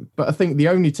something, but I think the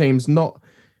only teams not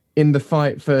in the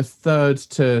fight for 3rd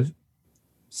to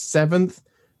 7th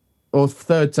or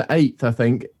 3rd to 8th, I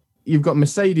think, you've got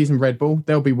Mercedes and Red Bull.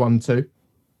 They'll be 1-2.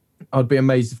 I'd be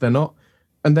amazed if they're not.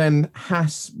 And then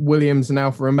Haas, Williams, and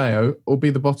Alfa Romeo will be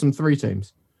the bottom 3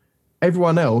 teams.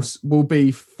 Everyone else will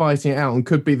be fighting it out and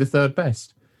could be the 3rd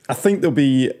best. I think there'll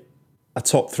be a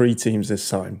top 3 teams this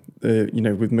time.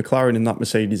 With McLaren and that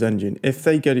Mercedes engine, if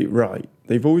they get it right,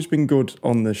 they've always been good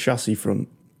on the chassis front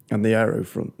and the aero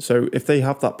front. So if they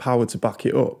have that power to back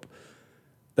it up,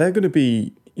 they're going to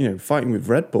be, fighting with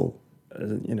Red Bull.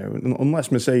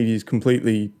 Unless Mercedes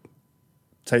completely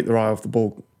take their eye off the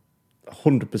ball,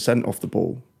 100% off the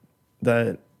ball,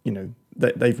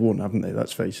 they've won, haven't they?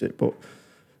 Let's face it. But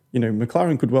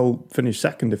McLaren could well finish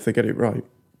 2nd if they get it right.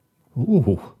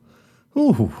 Ooh.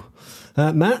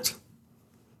 Matt?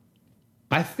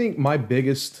 I think my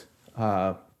biggest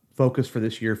focus for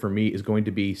this year for me is going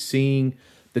to be seeing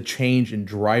the change in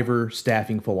driver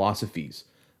staffing philosophies.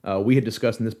 We had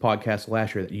discussed in this podcast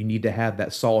last year that you need to have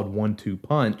that solid 1-2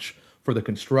 punch for the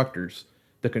constructors.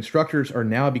 The constructors are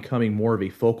now becoming more of a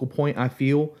focal point, I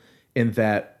feel, in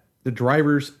that the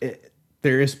drivers,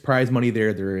 there is prize money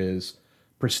there, there is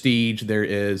prestige, there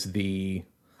is the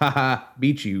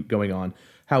beat you going on.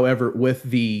 However, with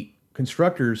the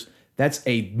constructors, that's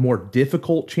a more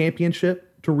difficult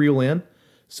championship to reel in.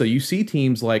 So you see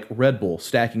teams like Red Bull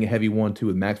stacking a heavy 1-2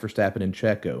 with Max Verstappen and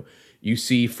Checo. You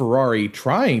see Ferrari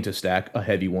trying to stack a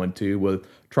heavy 1-2 with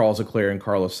Charles Leclerc and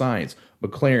Carlos Sainz.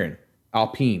 McLaren,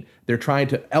 Alpine, they're trying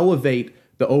to elevate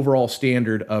the overall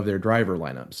standard of their driver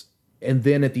lineups. And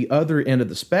then at the other end of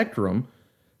the spectrum,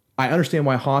 I understand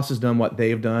why Haas has done what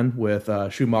they've done with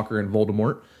Schumacher and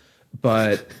Voldemort,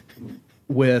 but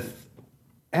with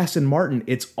Aston Martin,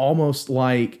 it's almost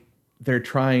like they're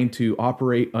trying to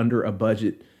operate under a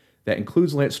budget that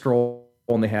includes Lance Stroll,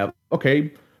 and they have,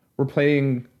 okay,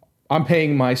 I'm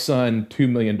paying my son $2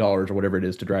 million or whatever it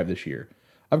is to drive this year.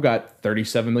 I've got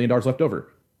 $37 million left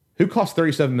over. Who costs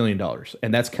 $37 million?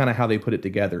 And that's kind of how they put it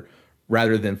together,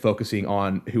 rather than focusing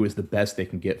on who is the best they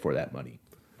can get for that money.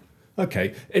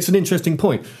 Okay, it's an interesting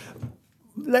point.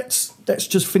 Let's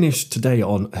just finish today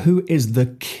on who is the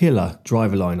killer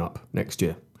driver lineup next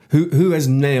year. Who has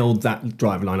nailed that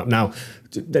driver lineup? Now,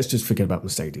 let's just forget about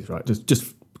Mercedes, right?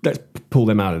 Just let's pull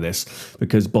them out of this,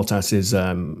 because Bottas is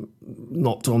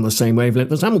not on the same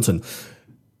wavelength as Hamilton.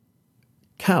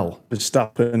 Cal.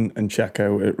 Verstappen and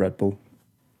Checo at Red Bull.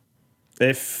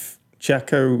 If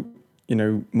Checo,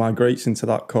 migrates into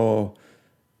that car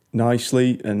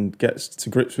nicely and gets to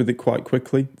grips with it quite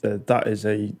quickly, that is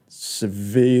a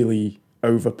severely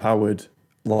overpowered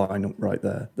lineup right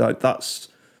there. That's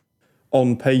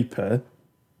on paper,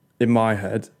 in my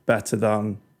head, better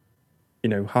than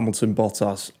Hamilton,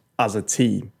 Bottas as a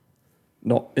team,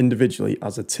 not individually,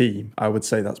 as a team. I would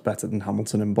say that's better than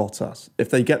Hamilton and Bottas. If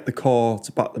they get the car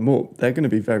to back them up, they're going to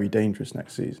be very dangerous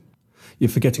next season. You're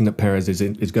forgetting that Perez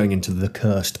is going into the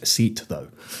cursed seat, though.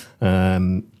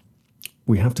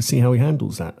 We have to see how he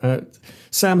handles that.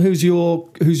 Sam, who's your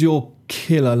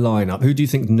killer lineup? Who do you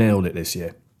think nailed it this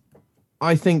year?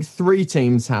 I think 3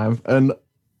 teams have, and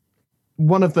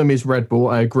one of them is Red Bull.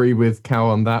 I agree with Cal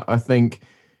on that. I think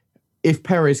if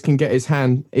Perez can get his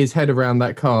head around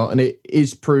that car, and it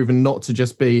is proven not to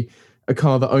just be a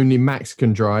car that only Max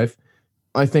can drive,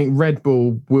 I think Red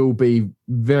Bull will be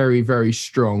very, very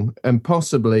strong, and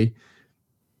possibly,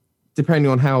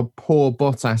 depending on how poor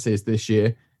Bottas is this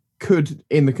year, could,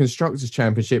 in the Constructors'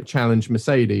 Championship, challenge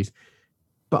Mercedes.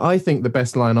 But I think the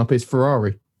best lineup is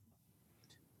Ferrari.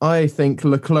 I think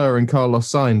Leclerc and Carlos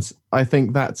Sainz, I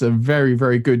think that's a very,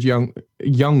 very good young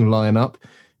lineup,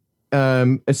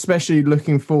 especially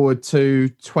looking forward to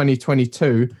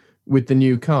 2022 with the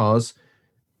new cars.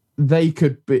 They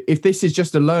could be, if this is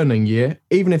just a learning year,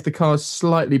 even if the car's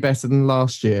slightly better than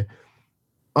last year,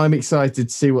 I'm excited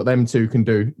to see what them two can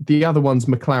do. The other one's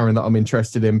McLaren that I'm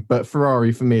interested in, but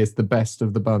Ferrari for me is the best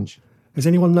of the bunch. Has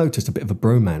anyone noticed a bit of a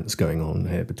bromance going on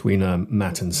here between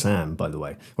Matt and Sam, by the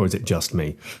way? Or is it just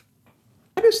me?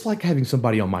 I just like having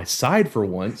somebody on my side for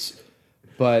once,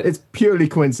 but It's purely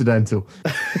coincidental.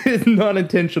 not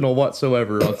intentional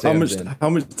whatsoever on Sam's end. How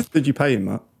much did you pay him,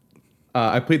 Matt?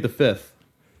 I plead the 5th.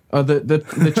 Oh,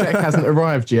 the check hasn't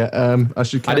arrived yet. I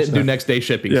should catch I didn't do that. next day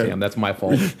shipping, Yeah. Sam. That's my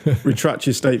fault. Retract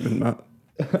your statement,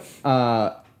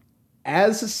 Matt.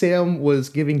 As Sam was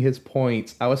giving his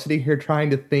points, I was sitting here trying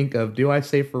to think of, do I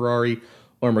say Ferrari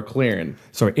or McLaren?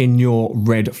 Sorry, in your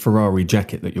red Ferrari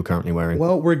jacket that you're currently wearing.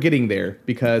 Well, we're getting there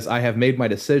because I have made my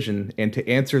decision. And to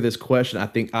answer this question, I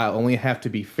think I only have to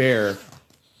be fair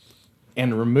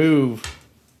and remove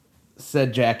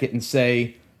said jacket and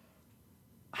say,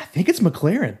 I think it's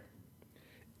McLaren.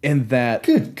 And that,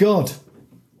 Good God.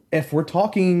 if we're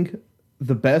talking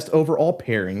the best overall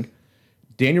pairing,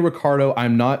 Daniel Ricciardo,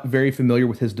 I'm not very familiar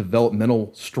with his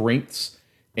developmental strengths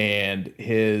and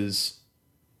his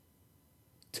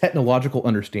technological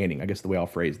understanding, I guess the way I'll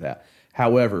phrase that.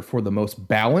 However, for the most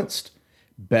balanced,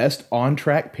 best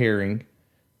on-track pairing,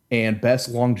 and best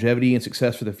longevity and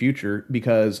success for the future,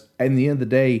 because in the end of the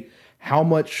day, how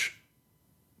much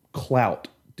clout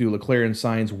do Leclerc and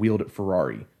Sainz wield at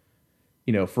Ferrari?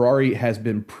 You know, Ferrari has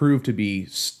been proved to be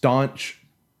staunch,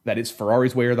 that it's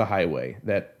Ferrari's way or the highway,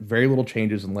 that very little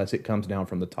changes unless it comes down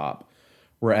from the top.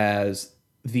 Whereas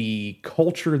the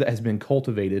culture that has been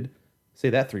cultivated, say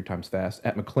that 3 times fast,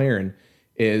 at McLaren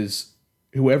is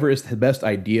whoever is the best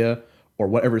idea or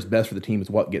whatever is best for the team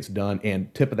is what gets done.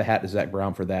 And tip of the hat to Zach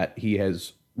Brown for that. He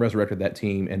has resurrected that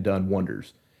team and done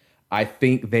wonders. I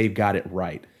think they've got it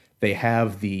right. They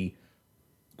have the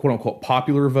quote-unquote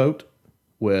popular vote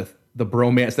with the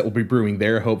bromance that will be brewing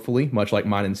there, hopefully, much like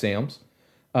mine and Sam's.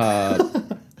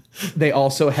 They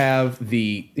also have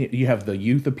you have the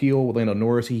youth appeal with Lando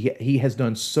Norris. He has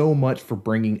done so much for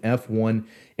bringing F1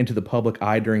 into the public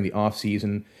eye during the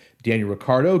offseason. Daniel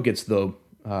Ricciardo gets the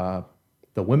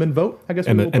women vote, I guess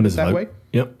we will put it that vote. way.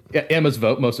 Yep. Yeah, Emma's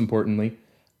vote, most importantly.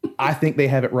 I think they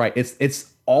have it right.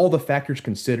 It's all the factors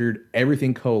considered,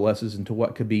 everything coalesces into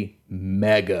what could be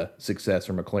mega success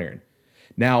for McLaren.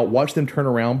 Now, watch them turn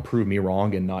around, prove me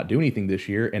wrong, and not do anything this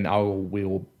year, and we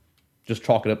will just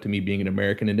chalk it up to me being an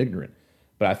American and ignorant.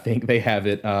 But I think they have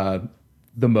it the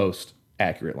most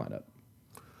accurate lineup.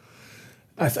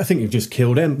 I think you've just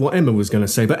killed what Emma was going to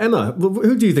say. But Emma,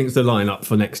 who do you think's the lineup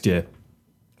for next year?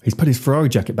 He's put his Ferrari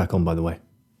jacket back on, by the way.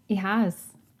 He has.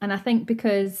 And I think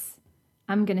because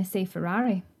I'm going to say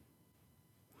Ferrari.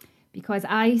 Because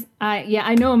I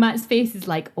know Matt's face is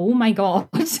like, oh my God,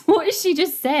 what has she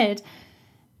just said?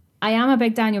 I am a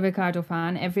big Daniel Ricciardo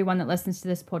fan. Everyone that listens to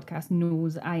this podcast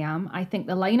knows I am. I think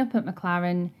the lineup at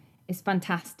McLaren is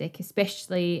fantastic,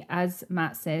 especially, as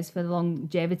Matt says, for the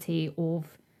longevity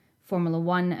of Formula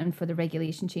One and for the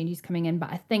regulation changes coming in.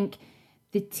 But I think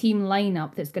the team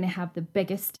lineup that's going to have the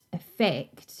biggest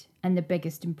effect and the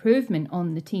biggest improvement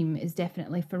on the team is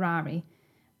definitely Ferrari.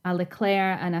 A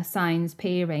Leclerc and a Sainz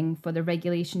pairing for the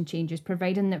regulation changes,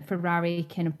 providing that Ferrari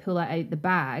can pull it out the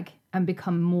bag and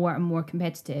become more and more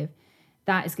competitive,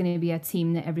 that is going to be a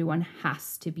team that everyone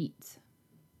has to beat.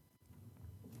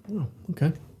 Oh,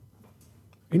 okay.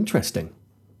 Interesting.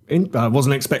 I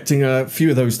wasn't expecting a few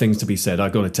of those things to be said.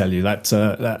 I've got to tell you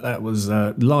that was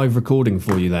live recording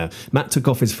for you there. Matt took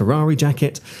off his Ferrari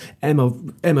jacket.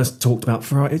 Emma's talked about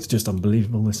Ferrari. It's just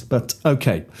unbelievable, this. But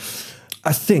okay,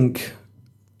 I think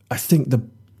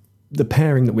the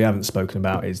pairing that we haven't spoken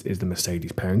about is the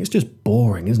Mercedes pairing. It's just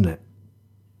boring, isn't it?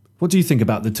 What do you think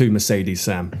about the two Mercedes,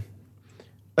 Sam?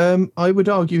 I would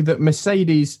argue that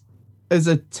Mercedes, as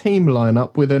a team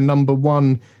lineup with a number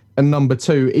 1 and number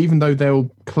 2, even though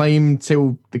they'll claim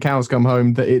till the cows come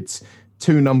home that it's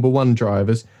 2 number 1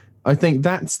 drivers, I think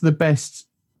that's the best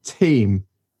team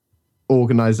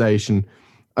organisation.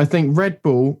 I think Red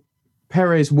Bull,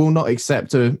 Perez will not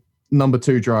accept a number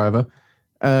 2 driver,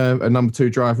 a number 2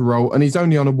 driver role, and he's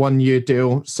only on a 1-year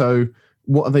deal, so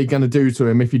what are they going to do to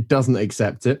him if he doesn't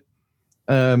accept it?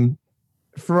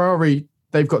 Ferrari,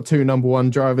 they've got 2 number 1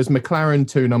 drivers. McLaren,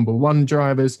 2 number 1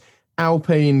 drivers.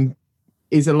 Alpine,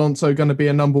 is Alonso going to be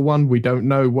a number 1? We don't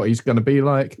know what he's going to be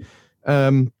like.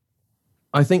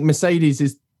 I think Mercedes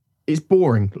is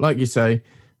boring, like you say,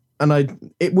 and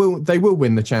they will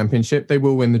win the championship. They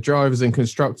will win the drivers and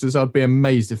constructors. I'd be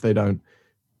amazed if they don't.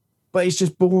 But it's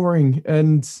just boring,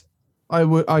 and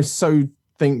I so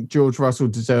think George Russell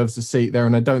deserves a seat there,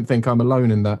 and I don't think I'm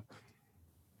alone in that.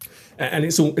 And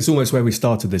it's almost where we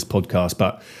started this podcast,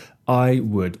 but I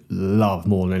would love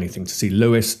more than anything to see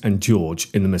Lewis and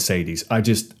George in the Mercedes.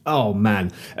 Oh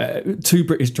man, 2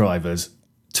 British drivers,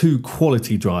 2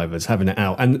 quality drivers having it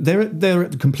out, and they're at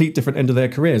the complete different end of their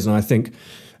careers. And I think,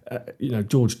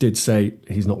 George did say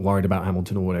he's not worried about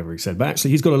Hamilton or whatever he said, but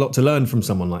actually he's got a lot to learn from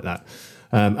someone like that.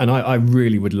 And I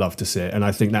really would love to see it, and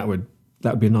I think that would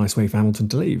be a nice way for Hamilton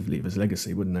to leave his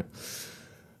legacy, wouldn't it?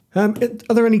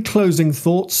 Are there any closing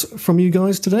thoughts from you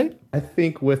guys today? I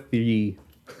think with the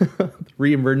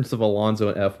re-emergence of Alonso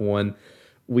in F1,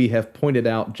 we have pointed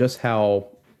out just how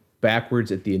backwards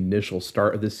at the initial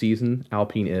start of the season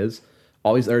Alpine is.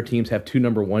 All these other teams have 2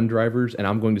 number 1 drivers, and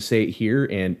I'm going to say it here,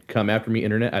 and come after me,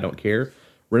 internet, I don't care.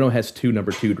 Renault has 2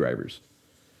 number 2 drivers.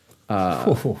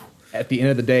 At the end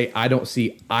of the day, I don't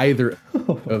see either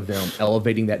of them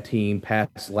elevating that team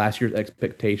past last year's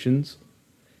expectations.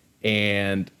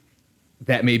 And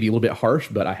that may be a little bit harsh,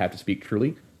 but I have to speak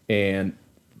truly. And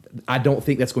I don't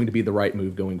think that's going to be the right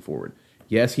move going forward.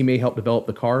 Yes, he may help develop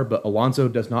the car, but Alonso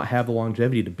does not have the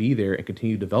longevity to be there and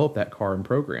continue to develop that car and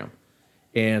program.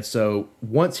 And so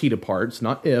once he departs,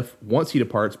 not if, once he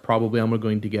departs, probably I'm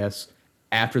going to guess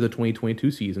after the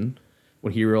 2022 season,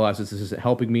 when he realizes this isn't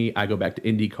helping me, I go back to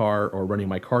IndyCar or running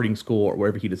my karting school or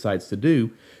whatever he decides to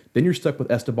do, then you're stuck with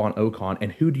Esteban Ocon,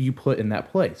 and who do you put in that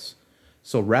place?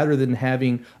 So rather than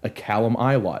having a Callum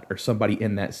Ilott or somebody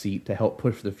in that seat to help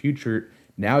push for the future,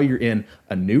 now you're in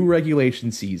a new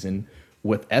regulation season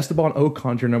with Esteban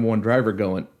Ocon, your number 1 driver,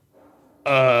 going,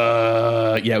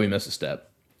 yeah, we missed a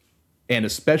step. And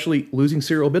especially losing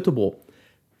Cyril Abiteboul,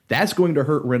 that's going to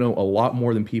hurt Renault a lot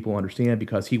more than people understand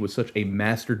because he was such a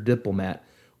master diplomat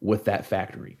with that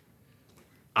factory.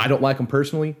 I don't like him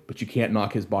personally, but you can't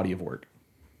knock his body of work.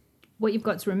 What you've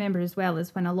got to remember as well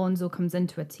is when Alonso comes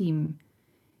into a team,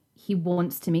 he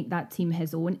wants to make that team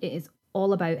his own. It is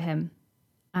all about him.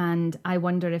 And I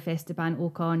wonder if Esteban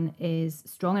Ocon is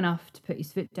strong enough to put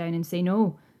his foot down and say,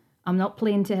 no, I'm not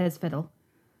playing to his fiddle,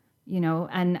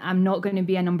 and I'm not going to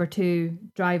be a number 2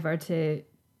 driver to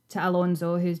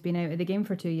Alonso, who's been out of the game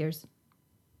for 2 years.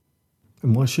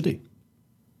 And why should he?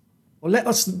 Well, let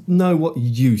us know what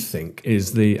you think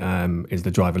is the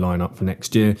driver lineup for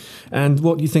next year, and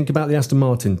what you think about the Aston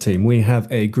Martin team. We have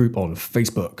a group on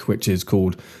Facebook which is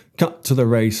called Cut to the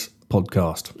Race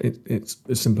Podcast. It's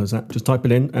as simple as that. Just type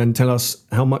it in and tell us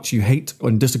how much you hate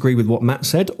and disagree with what Matt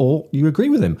said, or you agree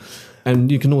with him.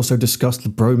 And you can also discuss the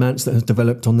bromance that has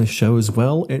developed on this show as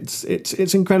well.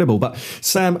 It's incredible. But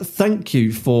Sam, thank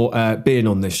you for being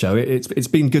on this show. It's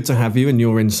been good to have you and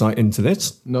your insight into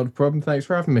this. Not a problem. Thanks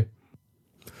for having me.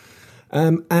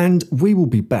 And we will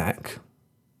be back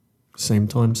same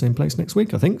time, same place next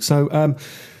week, I think. So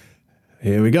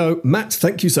here we go. Matt,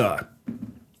 thank you, sir.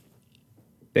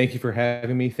 Thank you for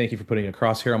having me. Thank you for putting a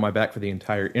crosshair on my back for the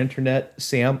entire internet.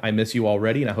 Sam, I miss you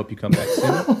already, and I hope you come back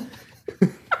soon.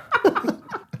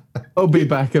 I'll be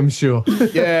back, I'm sure.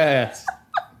 Yes.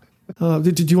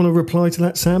 Did you want to reply to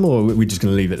that, Sam, or are we just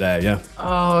going to leave it there, yeah?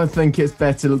 Oh, I think it's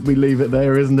better we leave it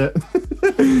there, isn't it?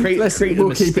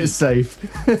 We'll keep it safe.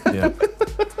 Yeah.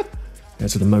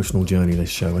 It's an emotional journey, this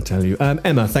show, I tell you.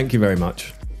 Emma, thank you very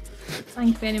much.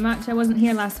 Thank you very much. I wasn't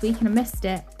here last week and I missed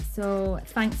it. So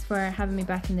thanks for having me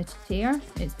back in the chair.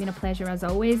 It's been a pleasure as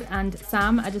always. And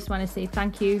Sam, I just want to say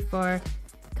thank you for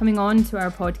coming on to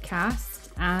our podcast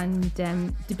and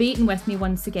debating with me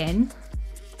once again.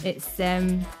 It's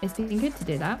been good to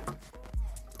do that.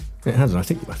 It has. I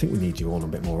think we need you on a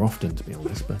bit more often, to be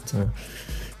honest. But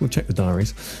we'll check the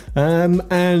diaries.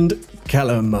 And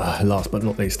Callum, last but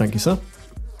not least, thank you, sir.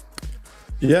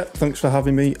 Yeah, thanks for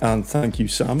having me, and thank you,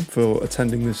 Sam, for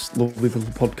attending this lovely little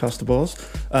podcast of ours.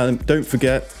 Don't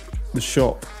forget the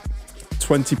shop,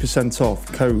 20%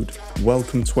 off, code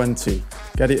WELCOME20.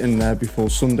 Get it in there before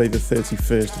Sunday the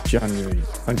 31st of January.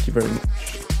 Thank you very much.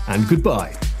 And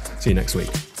goodbye. See you next week.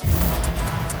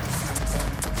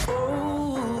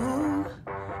 Oh,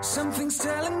 something's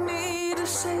telling me to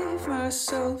save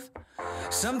myself.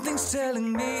 Something's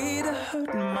telling me to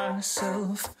hurt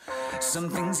myself.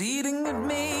 Something's eating at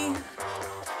me.